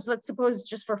let's suppose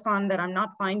just for fun that I'm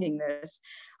not finding this.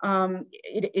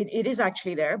 It is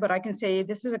actually there, but I can say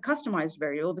this is a customized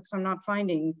variable because I'm not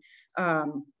finding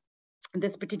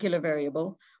this particular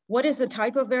variable. What is the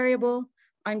type of variable?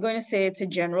 I'm going to say it's a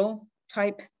general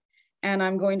type, and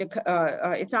I'm going to,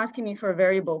 it's asking me for a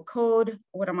variable code.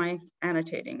 What am I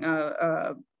annotating?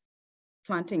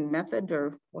 Planting method,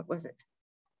 or what was it?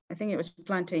 I think it was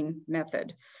planting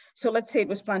method. So let's say it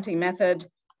was planting method.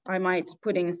 I might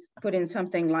put in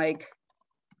something like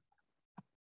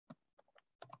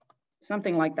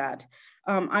that.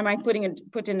 I might put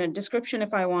in a description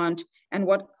if I want, and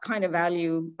what kind of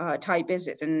value type is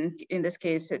it? And in this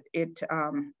case, it's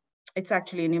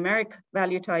actually a numeric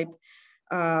value type.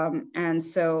 And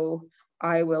so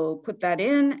I will put that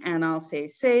in, and I'll say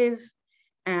save,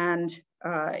 and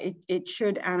it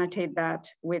should annotate that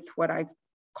with what I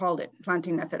called it,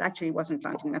 planting method. Actually, it wasn't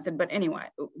planting method, but anyway,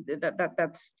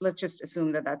 let's just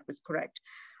assume that was correct.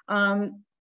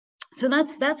 So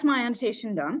that's my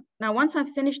annotation done. Now, once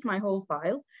I've finished my whole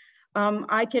file,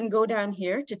 I can go down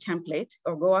here to template,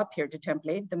 or go up here to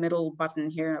template, the middle button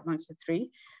here amongst the three,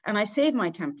 and I save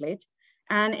my template.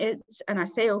 And I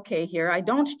say okay here. I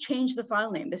don't change the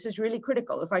file name. This is really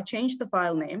critical. If I change the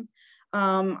file name,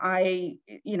 the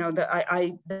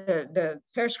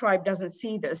fair scribe doesn't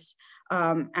see this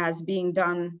as being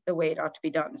done the way it ought to be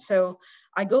done. So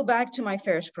I go back to my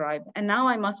fair scribe, and now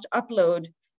I must upload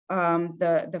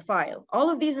the file. All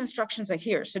of these instructions are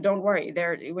here, so don't worry.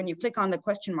 When you click on the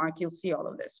question mark, you'll see all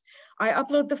of this. I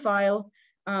upload the file.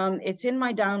 It's in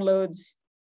my downloads.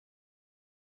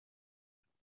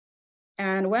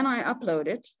 And when I upload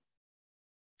it,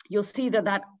 you'll see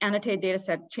that annotated data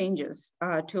set changes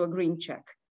to a green check,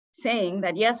 saying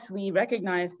that, yes, we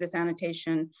recognize this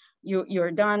annotation, you're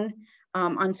done.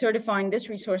 I'm certifying this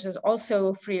resource is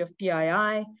also free of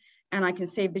PII, and I can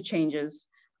save the changes.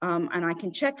 And I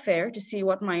can check FAIR to see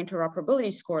what my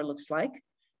interoperability score looks like.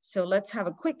 So let's have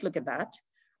a quick look at that.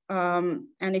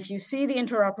 And if you see the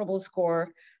interoperable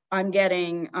score, I'm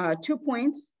getting 2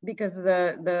 points because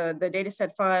the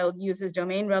dataset file uses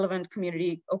domain relevant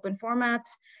community open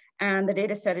formats, and the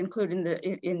dataset included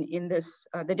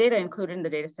the data included in the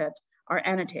dataset are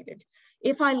annotated.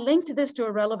 If I linked this to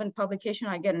a relevant publication,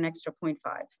 I get an extra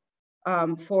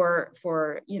 0.5 for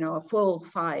a full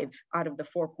 5 out of the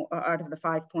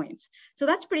 5 points. So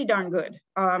that's pretty darn good.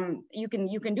 You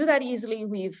can do that easily.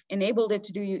 We've enabled it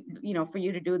to do for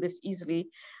you to do this easily,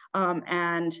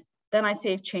 and then I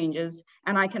save changes,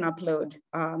 and I can upload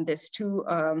this to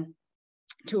a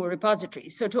repository.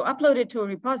 So to upload it to a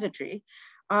repository,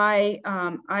 I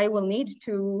will need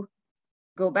to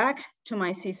go back to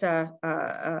my CISA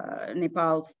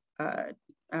Nepal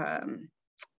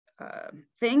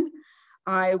thing.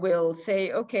 I will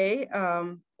say, okay,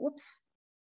 whoops,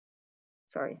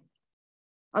 sorry.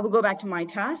 I will go back to my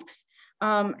tasks,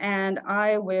 and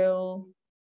I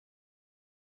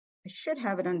should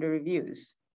have it under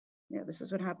reviews. Yeah, this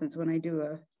is what happens when I do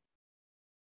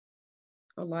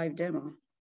a live demo.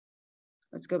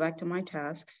 Let's go back to my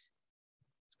tasks.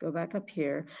 Let's go back up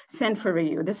here. Send for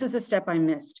review. This is a step I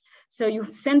missed. So you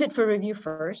send it for review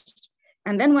first.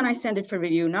 And then when I send it for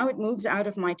review, now it moves out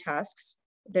of my tasks.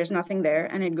 There's nothing there,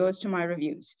 and it goes to my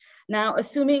reviews. Now,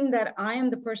 assuming that I am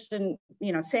the person,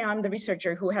 say I'm the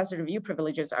researcher who has the review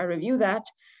privileges, I review that.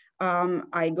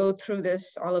 I go through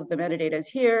this, all of the metadata is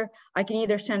here. I can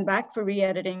either send back for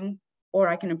re-editing, or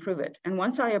I can approve it. And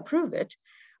once I approve it,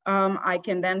 I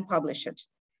can then publish it.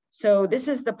 So this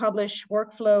is the publish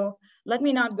workflow. Let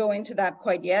me not go into that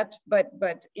quite yet, but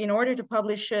in order to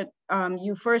publish it,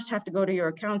 you first have to go to your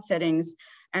account settings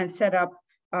and set up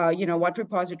what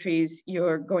repositories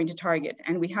you're going to target.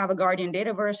 And we have a Guardian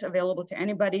Dataverse available to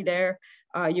anybody there.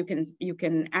 You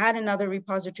can add another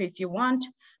repository if you want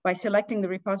by selecting the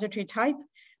repository type,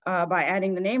 by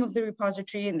adding the name of the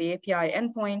repository and the API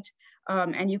endpoint,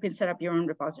 and you can set up your own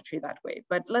repository that way.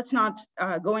 But let's not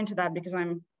go into that because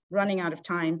I'm running out of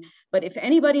time. But if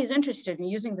anybody is interested in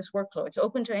using this workflow, it's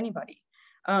open to anybody.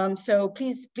 So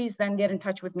please then get in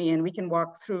touch with me, and we can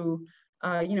walk through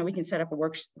we can set up a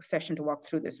work session to walk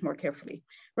through this more carefully.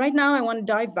 Right now, I want to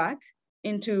dive back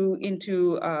into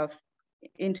the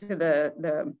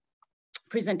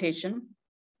presentation,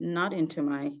 not into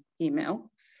my email.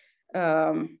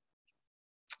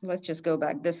 Let's just go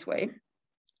back this way.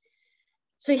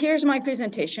 So here's my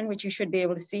presentation, which you should be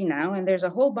able to see now. And there's a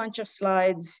whole bunch of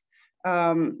slides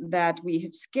that we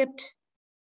have skipped.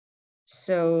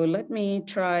 So let me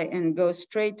try and go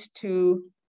straight to,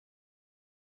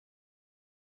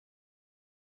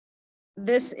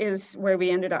 this is where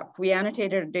we ended up. We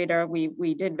annotated data,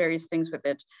 we did various things with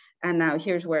it. And now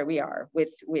here's where we are with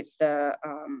the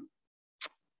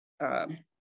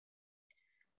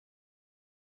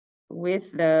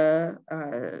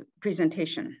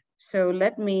presentation. So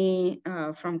let me,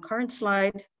 from current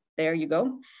slide, there you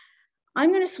go.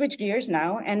 I'm going to switch gears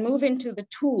now and move into the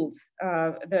tools,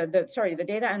 the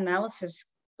data analysis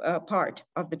part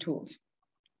of the tools.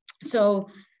 So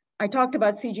I talked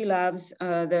about CG Labs,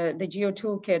 the Geo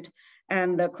Toolkit,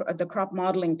 and the crop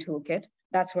modeling toolkit.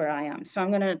 That's where I am. So I'm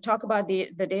going to talk about the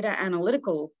data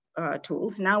analytical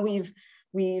tools. Now we've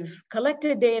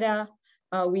collected data.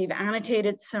 We've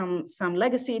annotated some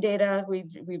legacy data.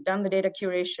 We've done the data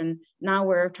curation. Now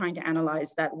we're trying to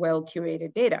analyze that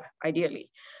well-curated data, ideally.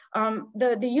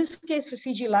 The use case for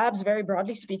CG Labs, very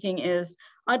broadly speaking, is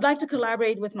I'd like to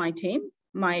collaborate with my team,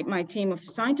 my team of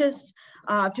scientists,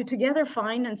 to together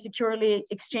find and securely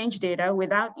exchange data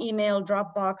without email,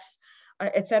 Dropbox,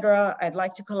 et cetera. I'd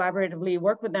like to collaboratively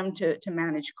work with them to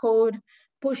manage code,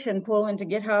 push and pull into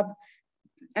GitHub,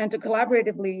 and to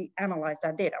collaboratively analyze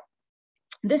that data.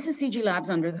 This is CG Labs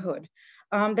under the hood.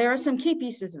 There are some key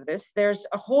pieces of this. There's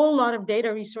a whole lot of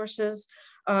data resources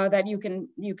that you can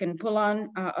pull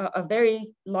on, a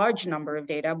very large number of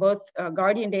data, both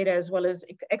GARDIAN data as well as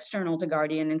external to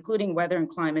GARDIAN, including weather and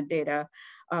climate data,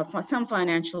 some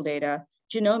financial data,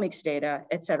 genomics data,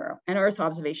 et cetera, and Earth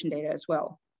observation data as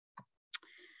well.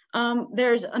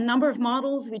 There's a number of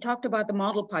models. We talked about the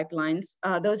model pipelines.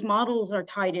 Those models are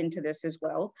tied into this as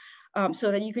well,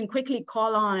 so that you can quickly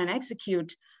call on and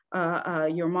execute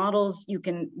your models. You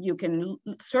can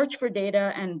search for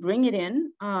data and bring it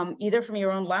in, either from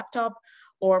your own laptop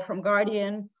or from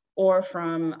GARDIAN, or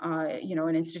from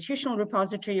an institutional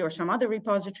repository or some other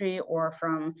repository, or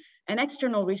from an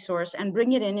external resource, and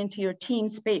bring it into your team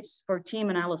space for team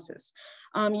analysis.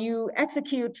 You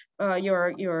execute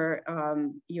your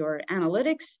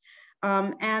analytics,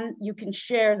 and you can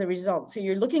share the results. So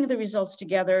you're looking at the results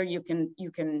together. You can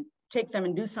take them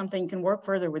and do something. You can work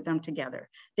further with them together.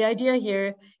 The idea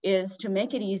here is to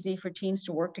make it easy for teams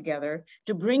to work together,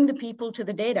 to bring the people to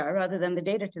the data rather than the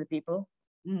data to the people,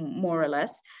 more or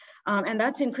less. And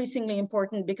that's increasingly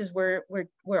important because we're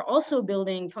also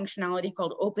building functionality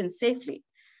called Open Safely,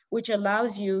 which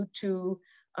allows you to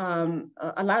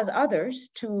allows others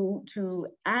to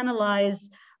analyze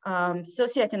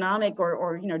socioeconomic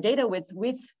or data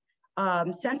with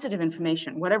sensitive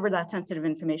information, whatever that sensitive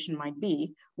information might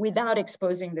be, without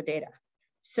exposing the data.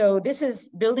 So this is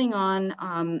building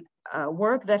on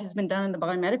work that has been done in the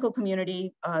biomedical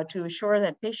community to assure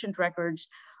that patient records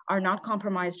are not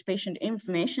compromised, patient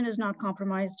information is not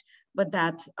compromised, but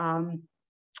that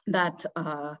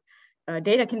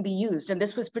data can be used. And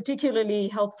this was particularly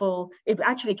helpful. It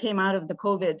actually came out of the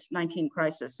COVID-19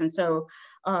 crisis. And so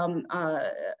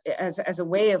as a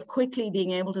way of quickly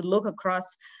being able to look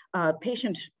across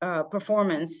patient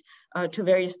performance to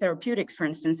various therapeutics, for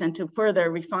instance, and to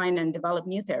further refine and develop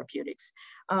new therapeutics.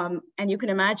 And you can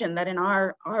imagine that in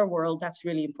our world, that's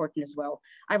really important as well.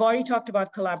 I've already talked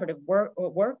about collaborative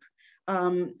work.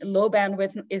 Low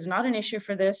bandwidth is not an issue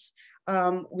for this.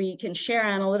 We can share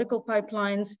analytical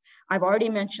pipelines. I've already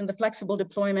mentioned the flexible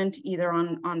deployment, either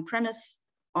on premise,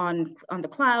 on the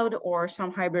cloud, or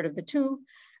some hybrid of the two.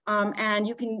 And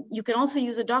you can also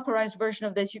use a Dockerized version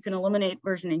of this. You can eliminate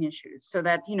versioning issues so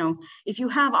that, if you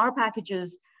have R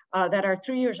packages that are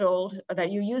 3 years old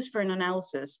that you use for an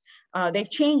analysis, they've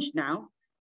changed now.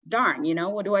 Darn,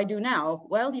 what do I do now?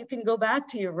 Well, you can go back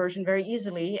to your version very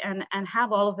easily and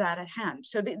have all of that at hand.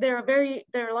 So there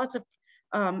are lots of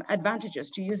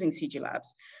advantages to using CG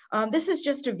Labs. This is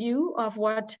just a view of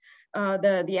what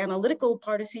the analytical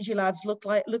part of CG Labs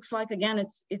looks like. Again,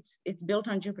 it's built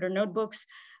on Jupyter notebooks,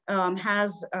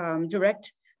 has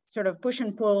direct sort of push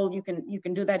and pull. You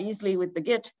can do that easily with the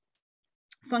Git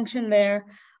function there.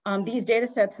 These data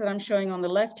sets that I'm showing on the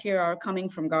left here are coming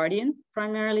from GARDIAN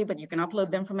primarily, but you can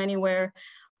upload them from anywhere.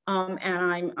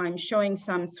 And I'm showing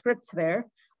some scripts there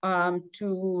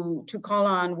to call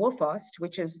on Wofost,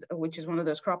 which is one of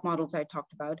those crop models I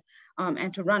talked about,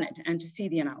 and to run it and to see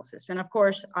the analysis. And of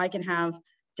course, I can have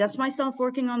just myself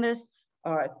working on this,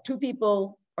 2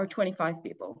 people or 25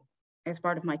 people as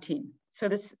part of my team. So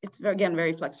it's again,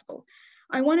 very flexible.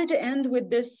 I wanted to end with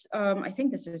this, I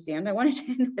think this is the end. I wanted to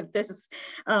end with this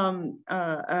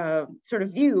sort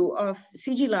of view of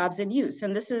CG Labs in use.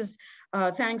 And this is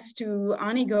thanks to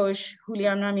Ani Ghosh,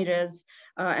 Julian Ramirez,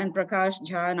 and Prakash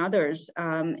Jha and others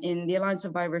in the Alliance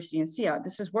of Bioversity and CIAT.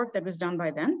 This is work that was done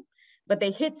by them, but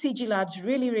they hit CG Labs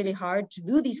really, really hard to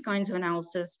do these kinds of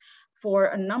analysis for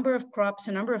a number of crops,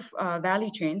 a number of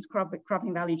value chains,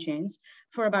 cropping value chains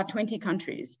for about 20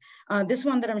 countries. This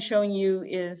one that I'm showing you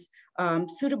is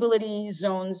suitability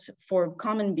zones for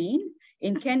common bean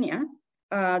in Kenya,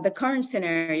 the current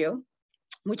scenario,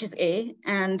 which is A,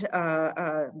 and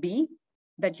B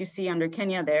that you see under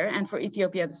Kenya there, and for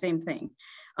Ethiopia, the same thing.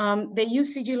 They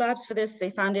use CG Labs for this. They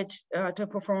found it to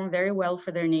perform very well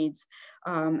for their needs.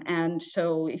 And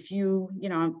so if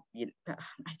I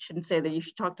shouldn't say that you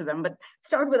should talk to them, but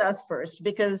start with us first,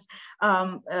 because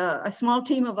a small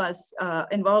team of us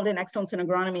involved in excellence in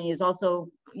agronomy is also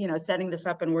setting this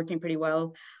up and working pretty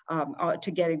well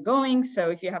to get it going. So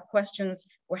if you have questions,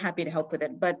 we're happy to help with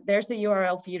it. But there's the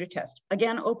URL for you to test.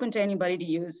 Again, open to anybody to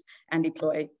use and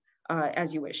deploy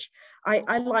as you wish.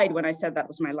 I lied when I said that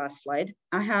was my last slide.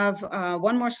 I have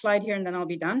one more slide here and then I'll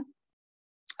be done.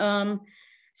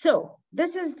 So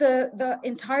this is the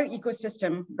entire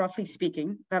ecosystem, roughly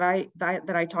speaking, that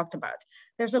I talked about.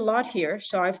 There's a lot here,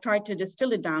 so I've tried to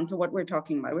distill it down to what we're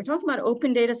talking about. We're talking about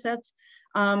open data sets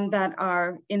that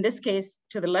are, in this case,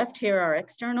 to the left here are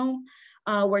external.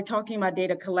 We're talking about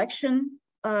data collection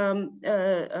and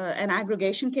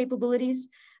aggregation capabilities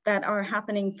that are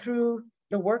happening through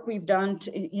the work we've done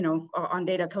to, on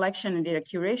data collection and data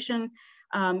curation.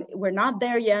 We're not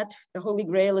there yet. The Holy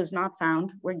Grail is not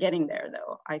found. We're getting there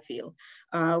though, I feel.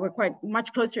 We're quite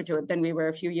much closer to it than we were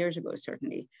a few years ago,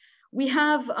 certainly.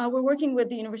 We're working with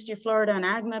the University of Florida and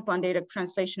AgMep on data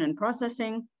translation and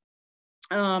processing,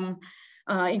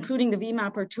 including the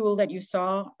VMapper tool that you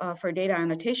saw for data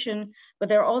annotation. But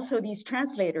there are also these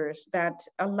translators that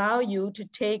allow you to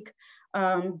take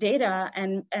data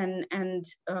and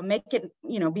make it,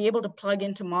 be able to plug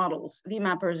into models.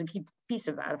 VMapper is a key piece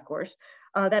of that, of course,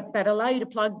 that allow you to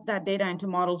plug that data into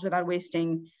models without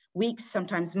wasting weeks,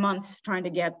 sometimes months, trying to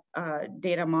get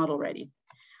data model ready.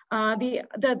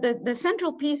 The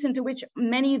central piece into which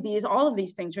all of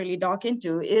these things really dock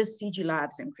into is CG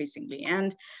Labs increasingly.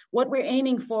 And what we're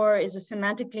aiming for is a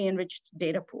semantically enriched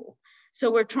data pool.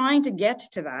 So we're trying to get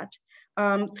to that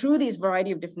through these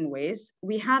variety of different ways.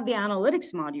 We have the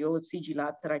analytics module of CG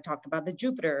Labs that I talked about, the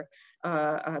Jupyter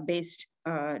based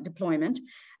deployment.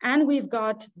 And we've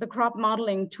got the crop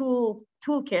modeling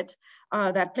toolkit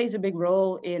that plays a big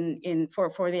role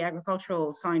for the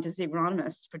agricultural scientists, the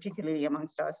agronomists, particularly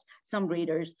amongst us, some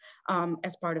breeders,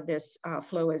 as part of this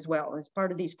flow as well, as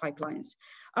part of these pipelines.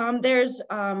 There's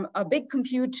a big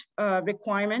compute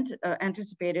requirement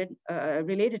anticipated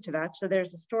related to that. So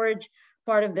there's a storage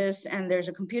part of this, and there's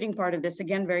a computing part of this,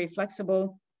 again, very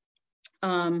flexible,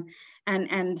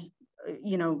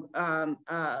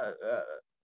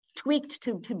 tweaked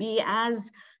to be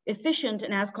as efficient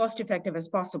and as cost effective as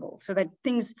possible, so that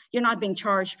you're not being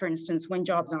charged, for instance, when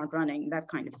jobs aren't running, that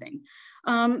kind of thing.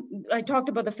 I talked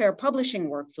about the fair publishing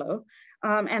workflow,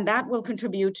 and that will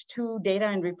contribute to data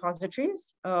and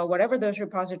repositories, whatever those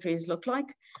repositories look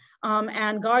like.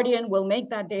 And GARDIAN will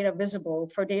make that data visible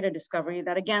for data discovery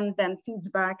that again then feeds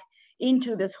back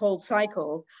into this whole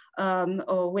cycle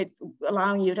with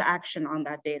allowing you to action on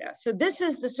that data. So this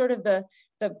is the sort of the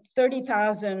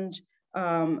 30,000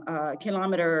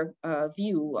 kilometer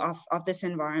view of this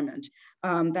environment.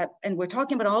 And we're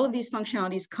talking about all of these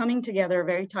functionalities coming together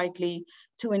very tightly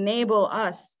to enable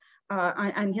us,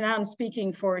 and now I'm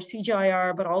speaking for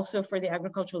CGIAR, but also for the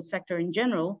agricultural sector in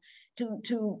general,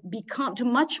 to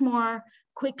much more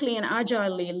quickly and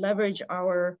agilely leverage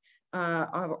our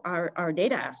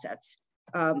data assets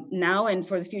now and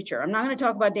for the future. I'm not going to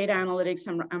talk about data analytics.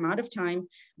 I'm out of time,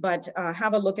 but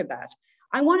have a look at that.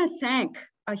 I want to thank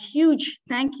a huge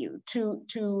thank you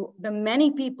to the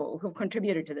many people who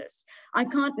contributed to this. I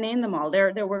can't name them all.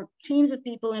 There were teams of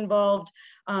people involved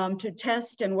to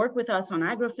test and work with us on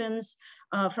agrofins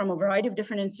from a variety of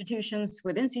different institutions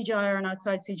within CGIAR and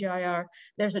outside CGIAR.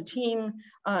 There's a team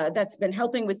that's been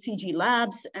helping with CG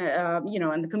Labs,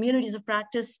 and the communities of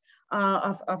practice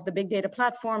of the big data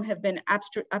platform have been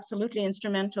absolutely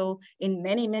instrumental in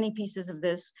many, many pieces of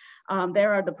this.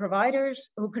 There are the providers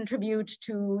who contribute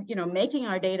to making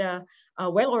our data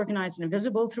well organized and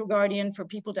visible through GARDIAN for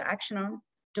people to action on.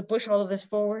 to push all of this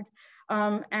forward.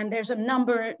 And there's a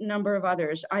number of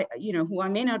others, who I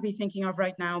may not be thinking of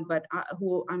right now, but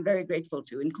who I'm very grateful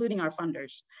to, including our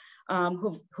funders,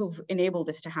 who've enabled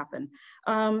this to happen.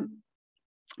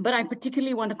 But I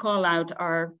particularly want to call out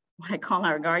what I call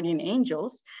our guardian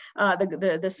angels,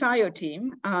 the CIO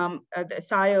team. The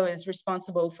CIO is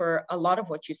responsible for a lot of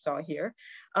what you saw here.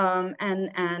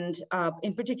 And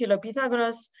in particular,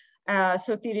 Pythagoras,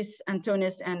 Sotiris,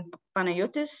 Antonis, and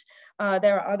Panayotis.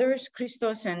 There are others,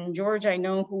 Christos and George, I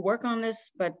know, who work on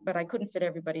this, but I couldn't fit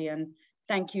everybody in.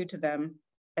 Thank you to them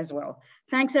as well.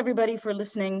 Thanks everybody for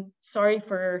listening. Sorry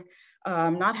for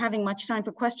not having much time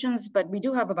for questions, but we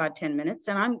do have about 10 minutes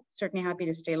and I'm certainly happy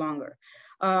to stay longer.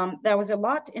 That was a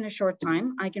lot in a short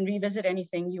time. I can revisit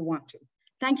anything you want to.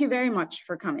 Thank you very much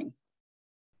for coming.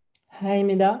 Hi,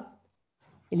 Medha.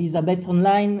 Elizabeth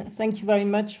online. Thank you very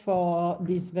much for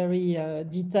this very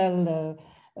detailed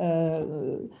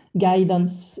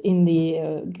guidance in the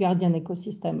Guardian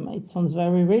ecosystem. It sounds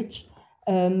very rich.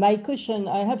 My question,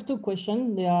 I have two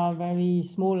questions. They are very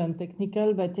small and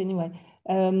technical, but anyway,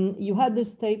 you had a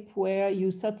step where you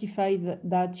certified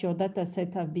that your data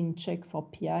set have been checked for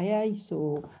PII,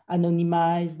 so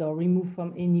anonymized or removed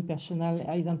from any personal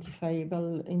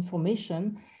identifiable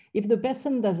information. If the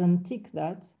person doesn't tick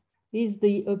that, is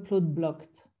the upload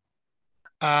blocked?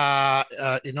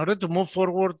 In order to move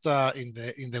forward in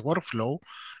the workflow,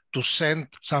 to send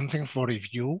something for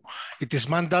review, it is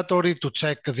mandatory to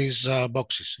check these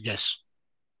boxes, yes.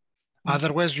 Okay.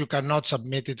 Otherwise, you cannot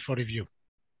submit it for review.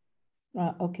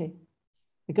 Okay.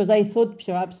 Because I thought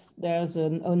perhaps there's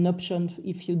an option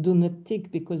if you do not tick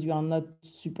because you are not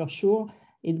super sure,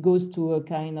 it goes to a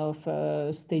kind of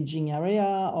staging area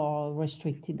or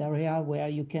restricted area where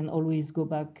you can always go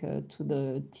back to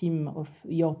the team of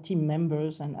your team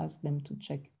members and ask them to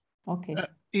check. Okay.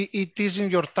 It is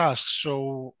in your task.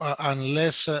 So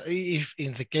unless if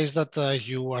in the case that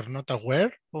you are not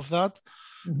aware of that,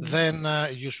 then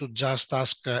you should just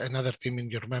ask another team in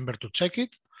your member to check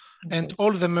it. Okay. And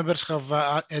all the members have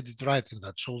added right in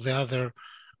that. So the other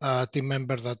team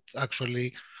member that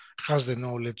actually has the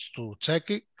knowledge to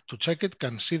check it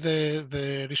can see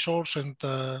the resource and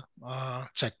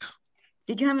check.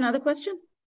 Did you have another question?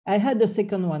 I had a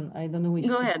second one. I don't know if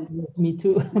go ahead. Me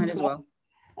too. Might as well.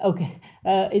 Okay,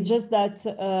 it's just that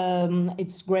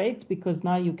it's great because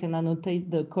now you can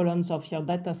annotate the columns of your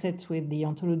data sets with the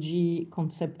ontology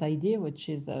concept idea, which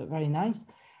is very nice.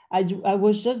 I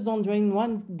was just wondering,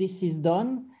 once this is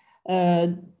done,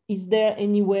 is there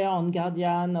anywhere on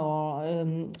Guardian or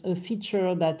a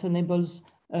feature that enables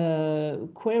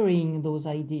querying those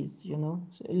IDs,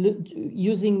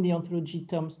 using the ontology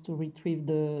terms to retrieve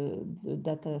the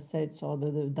data sets or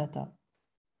the data?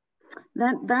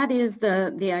 That is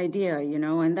the idea,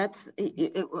 and that's,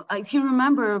 if you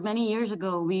remember many years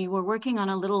ago, we were working on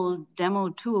a little demo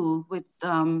tool with,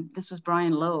 this was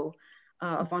Brian Lowe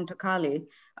of Ontokali,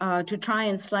 to try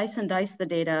and slice and dice the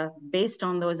data based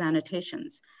on those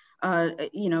annotations.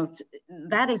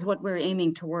 That is what we're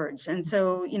aiming towards. And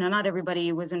so, not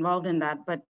everybody was involved in that,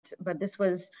 but this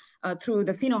was through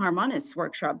the Phenoharmonis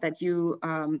workshop that you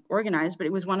organized, but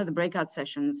it was one of the breakout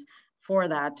sessions for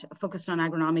that, focused on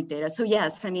agronomic data. So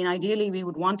yes, I mean, ideally we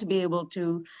would want to be able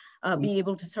to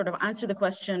sort of answer the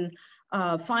question,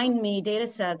 find me data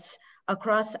sets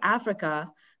across Africa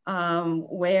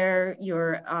where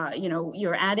you're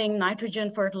adding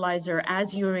nitrogen fertilizer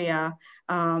as urea,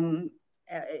 and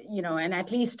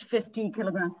at least 50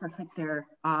 kilograms per hectare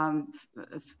off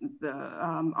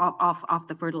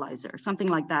the fertilizer, something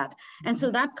like that. And so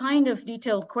that kind of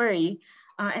detailed query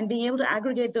and being able to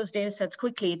aggregate those data sets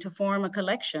quickly to form a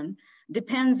collection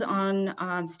depends on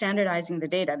standardizing the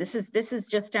data. This is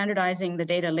just standardizing the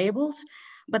data labels,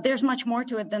 but there's much more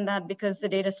to it than that because the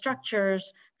data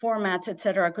structures, formats, et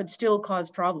cetera, could still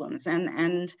cause problems.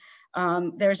 And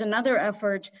there's another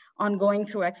effort ongoing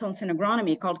through Excellence in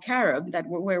Agronomy called CARIB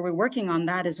where we're working on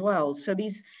that as well. So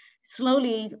these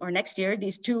slowly, or next year,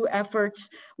 these two efforts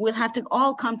will have to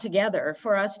all come together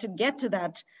for us to get to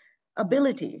that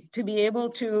ability to be able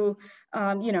to,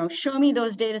 show me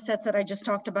those data sets that I just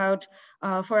talked about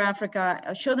for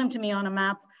Africa, show them to me on a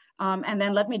map, and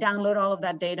then let me download all of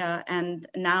that data. And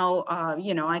now,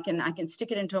 I can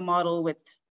stick it into a model with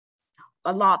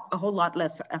a whole lot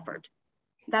less effort.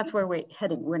 That's where we're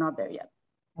heading. We're not there yet.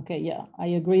 Okay, yeah, I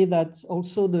agree that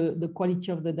also the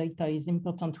quality of the data is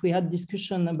important. We had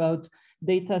discussion about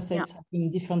data sets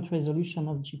having different resolution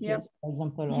of GPS, for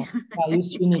example, or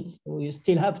various units. So you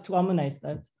still have to harmonize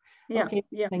that. Yeah, okay,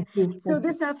 yeah. thank you. So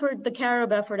this effort, the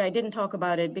CARIB effort, I didn't talk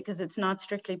about it because it's not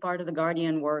strictly part of the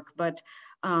GARDIAN work, but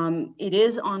it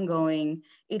is ongoing.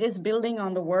 It is building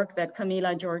on the work that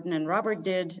Camila, Jordan, and Robert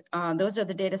did. Those are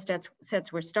the data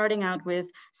sets we're starting out with.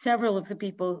 Several of the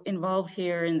people involved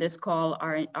here in this call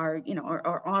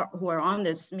who are on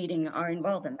this meeting are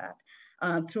involved in that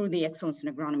through the Excellence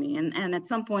in Agronomy. And at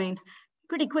some point,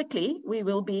 pretty quickly, we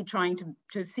will be trying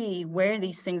to see where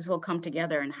these things will come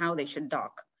together and how they should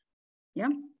dock. Yeah.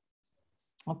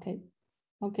 Okay.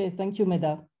 Okay. Thank you,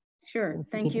 Medha. Sure.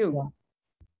 Thank you.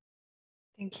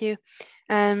 Thank you.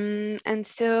 And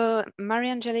so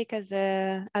Marie-Angelique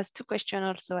has two questions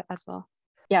also as well.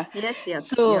 Yeah. Yes.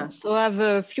 So I have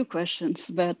a few questions,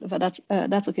 but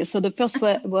that's okay. So the first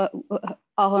one are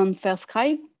on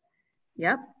FirstScribe.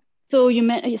 Yeah. So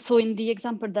so in the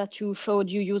example that you showed,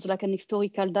 you use like an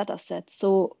historical data set.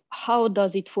 So how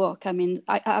does it work? I mean,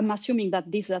 I'm assuming that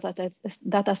this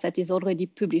data set is already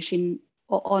published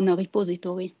on a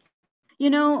repository. You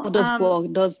know, how does it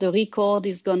work? Does the record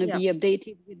is going to be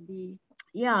updated with the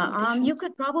you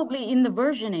could probably, in the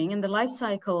versioning, in the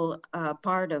lifecycle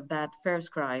part of that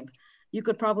FirstScribe, you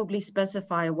could probably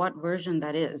specify what version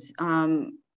that is.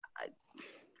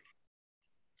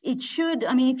 It should,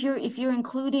 I mean, if you're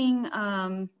including,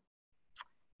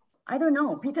 I don't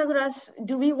know, Pythagoras,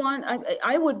 do we want,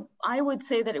 I would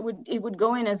say that it would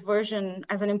go in as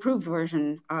an improved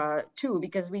version too,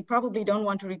 because we probably don't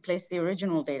want to replace the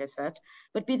original data set.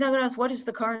 But Pythagoras, what is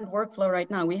the current workflow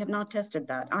right now? We have not tested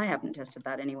that. I haven't tested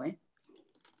that anyway.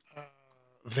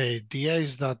 The idea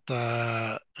is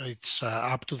that it's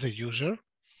up to the user,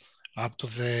 up to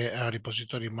the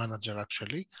repository manager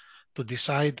actually, to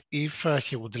decide if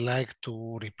he would like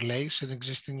to replace an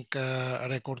existing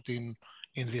record in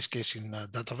this case in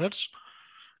Dataverse,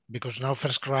 because now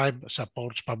FirstScribe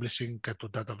supports publishing to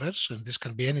Dataverse, and this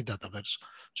can be any Dataverse.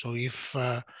 So if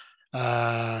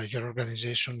your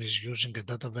organization is using a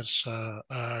Dataverse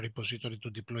repository to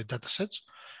deploy datasets,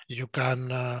 you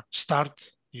can start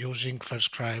using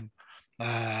FirstScribe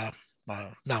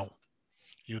now.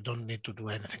 You don't need to do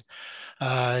anything.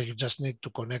 You just need to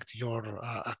connect your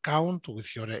account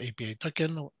with your API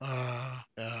token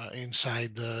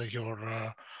inside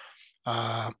your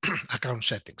account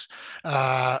settings.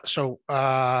 So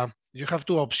you have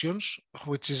two options,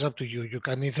 which is up to you. You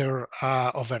can either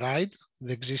override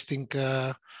the existing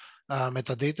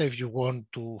metadata if you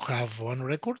want to have one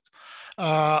record,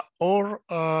 or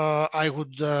I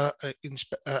would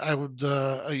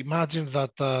imagine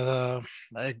that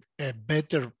a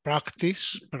better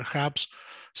practice, perhaps,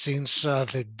 since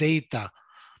the data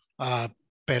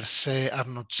per se are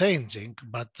not changing,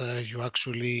 but you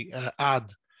actually add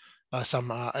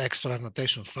some extra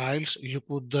annotation files, you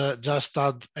could just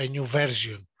add a new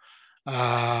version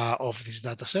of this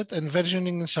dataset, and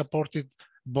versioning is supported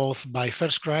both by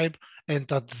FirstScribe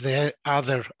and at the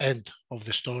other end of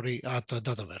the story at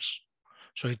Dataverse.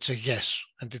 So it's a yes,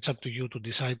 and it's up to you to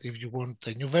decide if you want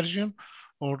a new version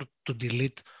or to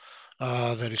delete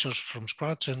the resource from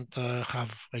scratch and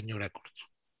have a new record.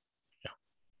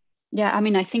 Yeah, I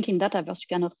mean, I think in Dataverse, you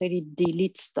cannot really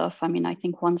delete stuff. I mean, I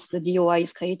think once the DOI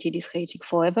is created, it's created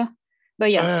forever.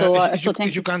 But yeah,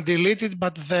 you can delete it,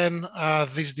 but then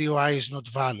this DOI is not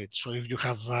valid. So if you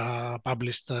have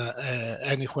published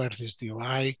anywhere this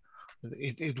DOI,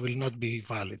 it will not be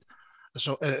valid.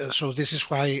 So this is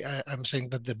why I'm saying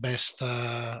that the best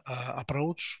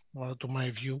approach, to my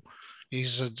view,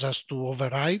 is just to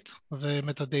override the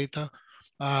metadata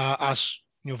as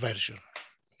new version.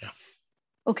 Yeah.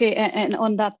 Okay, and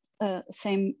on that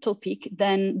same topic,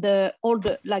 then the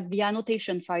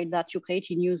annotation file that you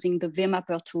created using the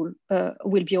VMapper tool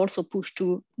will be also pushed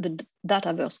to the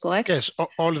Dataverse, correct? Yes,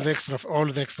 all the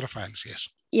extra files, yes.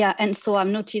 Yeah, and so I've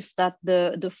noticed that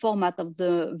the format of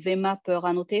the VMapper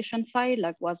annotation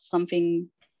file was something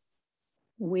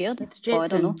weird. It's JSON. I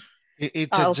don't know.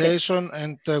 It's a JSON,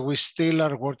 and we still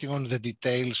are working on the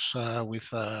details with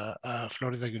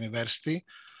Florida University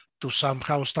to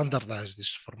somehow standardize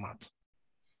this format.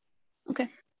 Okay.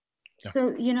 Yeah.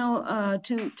 So, you know,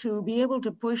 to be able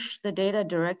to push the data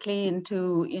directly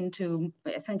into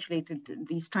essentially to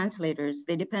these translators,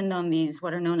 they depend on these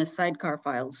what are known as sidecar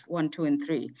files 1, 2, and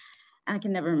 3. I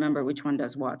can never remember which one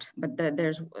does what, but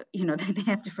there's, you know, they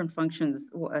have different functions,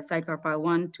 sidecar file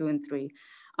 1, 2, and 3.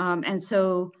 And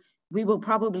so we will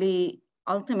probably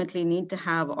ultimately need to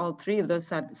have all 3 of those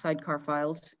sidecar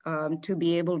files to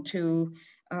be able to,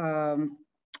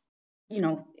 you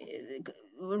know,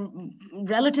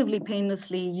 relatively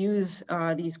painlessly use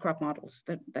these crop models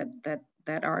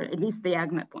that are at least the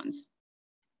AgMet ones.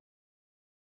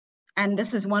 And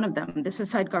this is one of them. This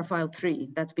is sidecar file 3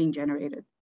 that's being generated.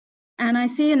 And I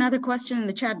see another question in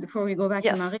the chat before we go back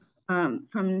to Marie,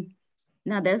 from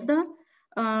Nadezhda.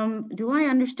 Do I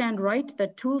understand right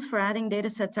that tools for adding data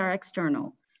sets are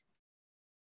external?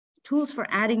 Tools for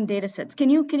adding data sets. Can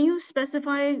you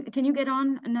specify, can you get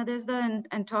on, Nadezhda,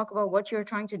 and talk about what you're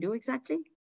trying to do exactly?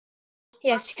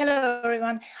 Yes, hello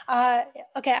everyone.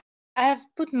 Okay, I have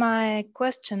put my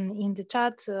question in the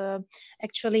chat.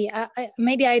 Actually,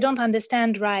 maybe I don't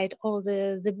understand right, or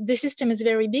the system is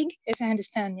very big, as I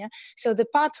understand, yeah? So the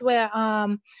part where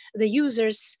the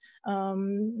users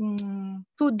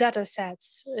put data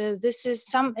sets, this is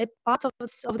a part of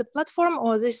the platform,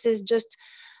 or this is just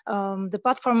the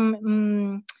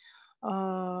platform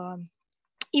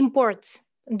imports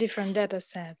different data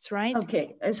sets, right?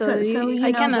 Okay, so you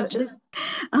I know, cannot just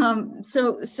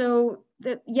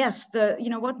yes,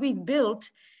 what we've built,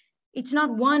 it's not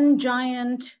one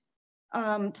giant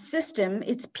system,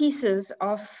 it's pieces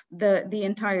of the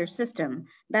entire system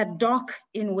that dock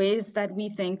in ways that we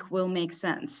think will make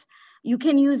sense. You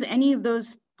can use any of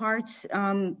those parts,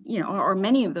 or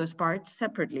many of those parts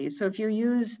separately. So if you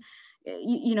use,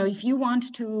 if you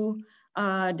want to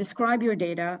describe your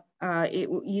data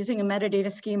using a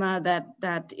metadata schema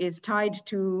that is tied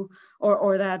to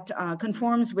or that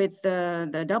conforms with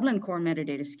the Dublin core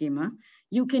metadata schema,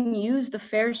 you can use the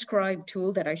FairScribe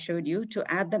tool that I showed you to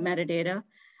add the metadata.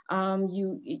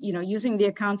 Using the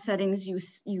account settings,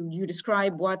 you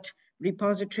describe what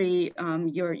repository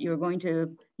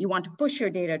you want to push your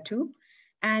data to,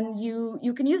 and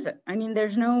you can use it. I mean,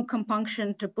 there's no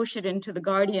compunction to push it into the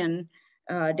GARDIAN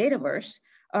Dataverse.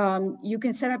 You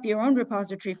can set up your own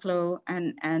repository flow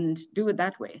and do it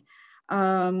that way.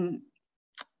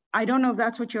 I don't know if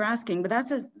that's what you're asking, but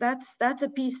that's a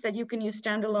piece that you can use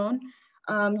standalone.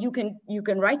 You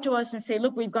can write to us and say,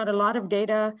 look, we've got a lot of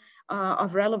data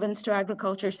of relevance to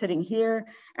agriculture sitting here,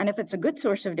 and if it's a good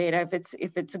source of data,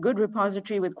 if it's a good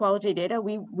repository with quality data,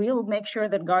 we'll make sure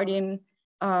that GARDIAN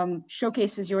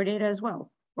showcases your data as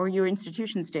well, or your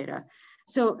institution's data.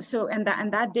 So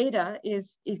that data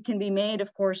can be made,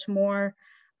 of course, more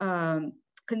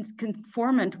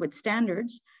conformant with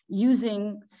standards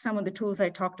using some of the tools I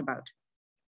talked about.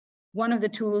 One of the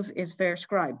tools is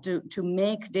FairScribe to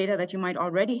make data that you might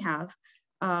already have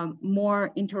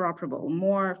more interoperable,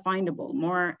 more findable,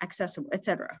 more accessible,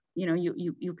 etc.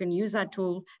 You can use that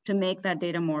tool to make that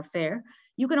data more fair.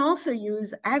 You can also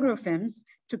use agrofins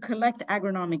to collect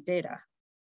agronomic data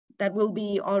that will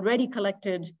be already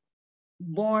collected,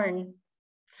 born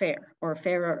fair or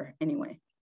fairer anyway.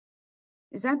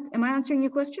 Am I answering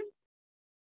your question?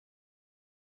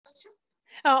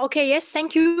 Okay, yes,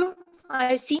 thank you.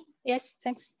 I see. Yes,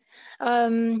 thanks.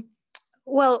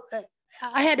 Well,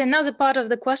 I had another part of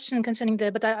the question concerning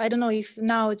that, but I don't know if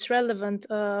now it's relevant.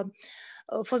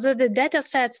 For the data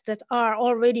sets that are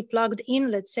already plugged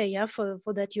in, let's say, yeah, for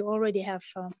that you already have,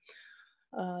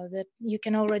 that you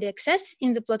can already access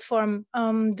in the platform,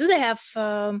 do they have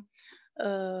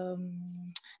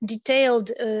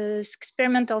detailed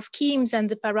experimental schemes and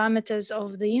the parameters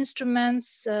of the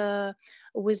instruments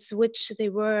with which they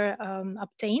were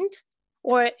obtained,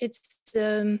 or it's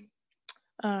a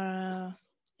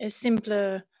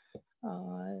simpler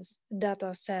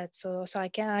data set? So I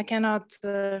cannot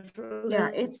say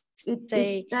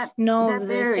no,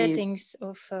 the settings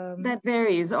of that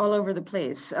varies all over the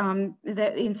place.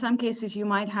 In some cases you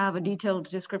might have a detailed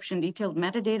description, detailed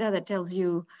metadata that tells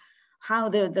you how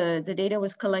the data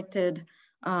was collected,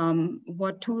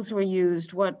 what tools were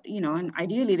used, and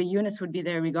ideally the units would be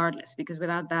there regardless, because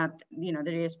without that, the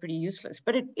data is pretty useless.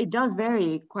 But it does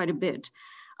vary quite a bit.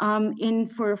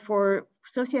 For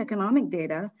socioeconomic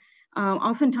data,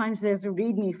 oftentimes there's a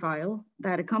README file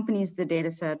that accompanies the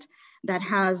data set that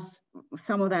has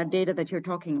some of that data that you're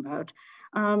talking about.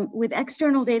 With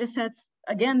external data sets,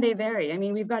 again, they vary. I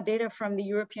mean, we've got data from the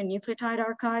European Nucleotide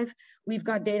Archive. We've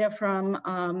got data from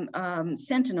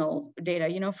Sentinel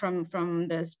data, from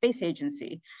the space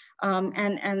agency.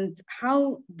 And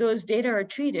how those data are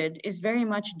treated is very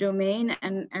much domain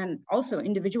and also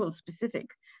individual specific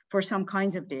for some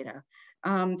kinds of data.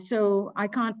 So I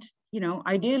can't,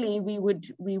 ideally we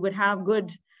would have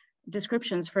good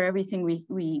descriptions for everything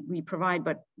we provide,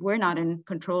 but we're not in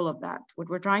control of that. What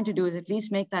we're trying to do is at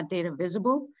least make that data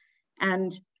visible.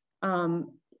 And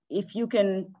if you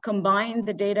can combine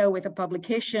the data with a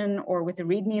publication or with a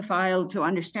README file to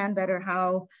understand better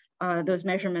how what those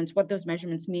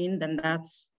measurements mean, then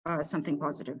that's something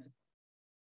positive.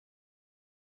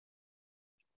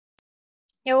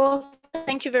 Yeah, well,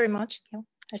 thank you very much. Yeah,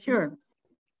 sure.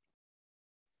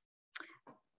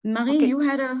 Marie, okay. You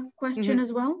had a question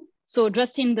as well? So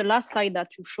just in the last slide that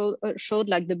you showed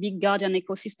like the big GARDIAN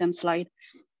ecosystem slide,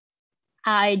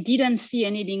 I didn't see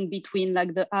any link between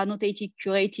like the annotated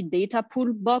curated data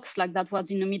pool box, like that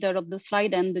was in the middle of the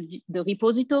slide, and the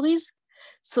repositories.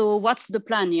 So what's the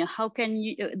plan here? How can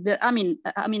you, I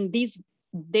mean, these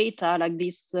data, like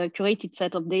this curated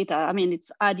set of data, I mean,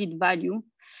 it's added value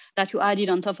that you added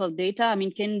on top of data. I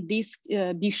mean, can this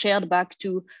be shared back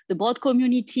to the broad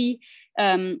community?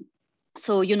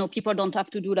 So, you know, people don't have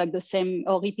to do like the same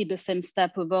or repeat the same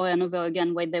step over and over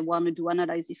again when they want to do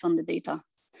analysis on the data.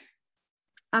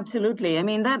 Absolutely. I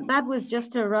mean, that was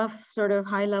just a rough sort of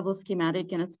high level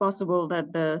schematic, and it's possible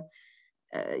that the,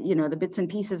 you know, the bits and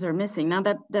pieces are missing. Now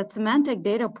that semantic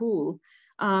data pool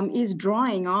is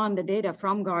drawing on the data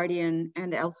from GARDIAN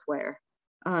and elsewhere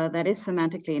that is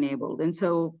semantically enabled. And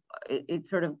so it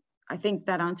sort of, I think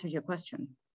that answers your question.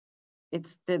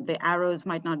 It's the arrows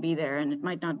might not be there, and it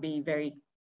might not be very,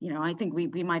 you know, I think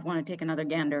we might want to take another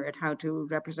gander at how to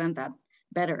represent that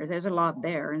better. There's a lot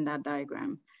there in that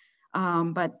diagram.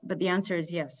 But the answer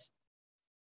is yes.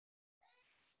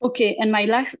 Okay, and my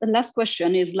last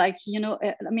question is like, you know,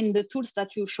 I mean, the tools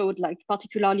that you showed, like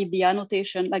particularly the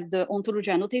annotation, like the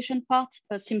ontology annotation part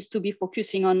seems to be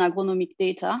focusing on agronomic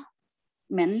data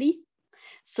mainly.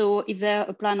 So is there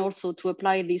a plan also to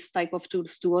apply this type of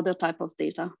tools to other type of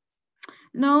data?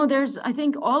 No, I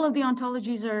think all of the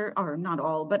ontologies are not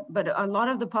all, but a lot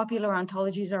of the popular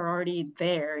ontologies are already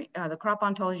there. The crop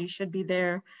ontology should be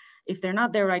there. If they're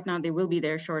not there right now, they will be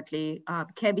there shortly.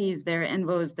 Kebi is there,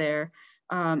 Envo is there.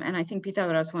 And I think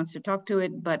Pythagoras wants to talk to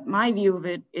it, but my view of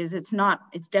it is it's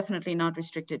definitely not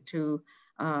restricted to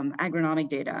agronomic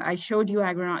data. I showed you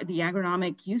the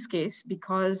agronomic use case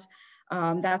because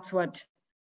that's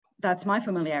my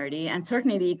familiarity. And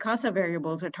certainly the ICASA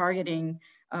variables are targeting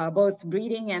both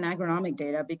breeding and agronomic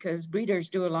data because breeders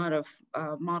do a lot of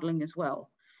modeling as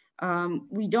well.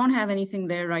 We don't have anything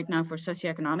there right now for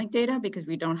socioeconomic data because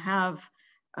we don't have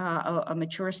a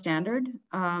mature standard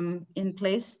in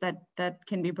place that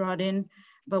can be brought in.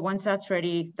 But once that's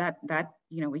ready,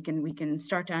 you know, we can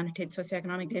start to annotate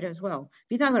socioeconomic data as well.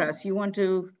 Pythagoras, you want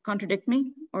to contradict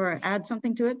me or add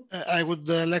something to it? I would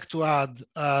like to add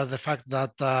the fact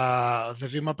that the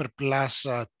VMapper Plus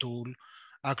tool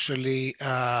actually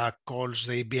calls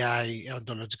the EBI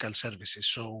ontological services.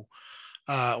 So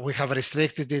we have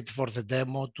restricted it for the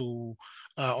demo to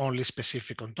only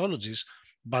specific ontologies,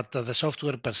 but the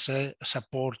software per se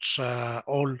supports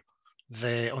all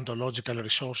the ontological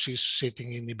resources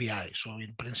sitting in EBI. So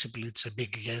in principle, it's a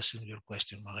big yes in your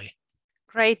question, Marie.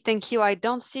 Great, thank you. I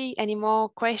don't see any more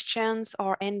questions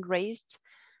or hand raised.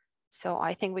 So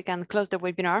I think we can close the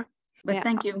webinar. But yeah.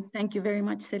 Thank you very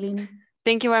much, Celine.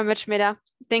 Thank you very much, Medha.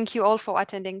 Thank you all for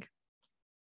attending.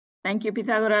 Thank you,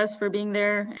 Pythagoras, for being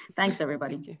there. Thanks,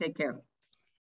 everybody. Take care.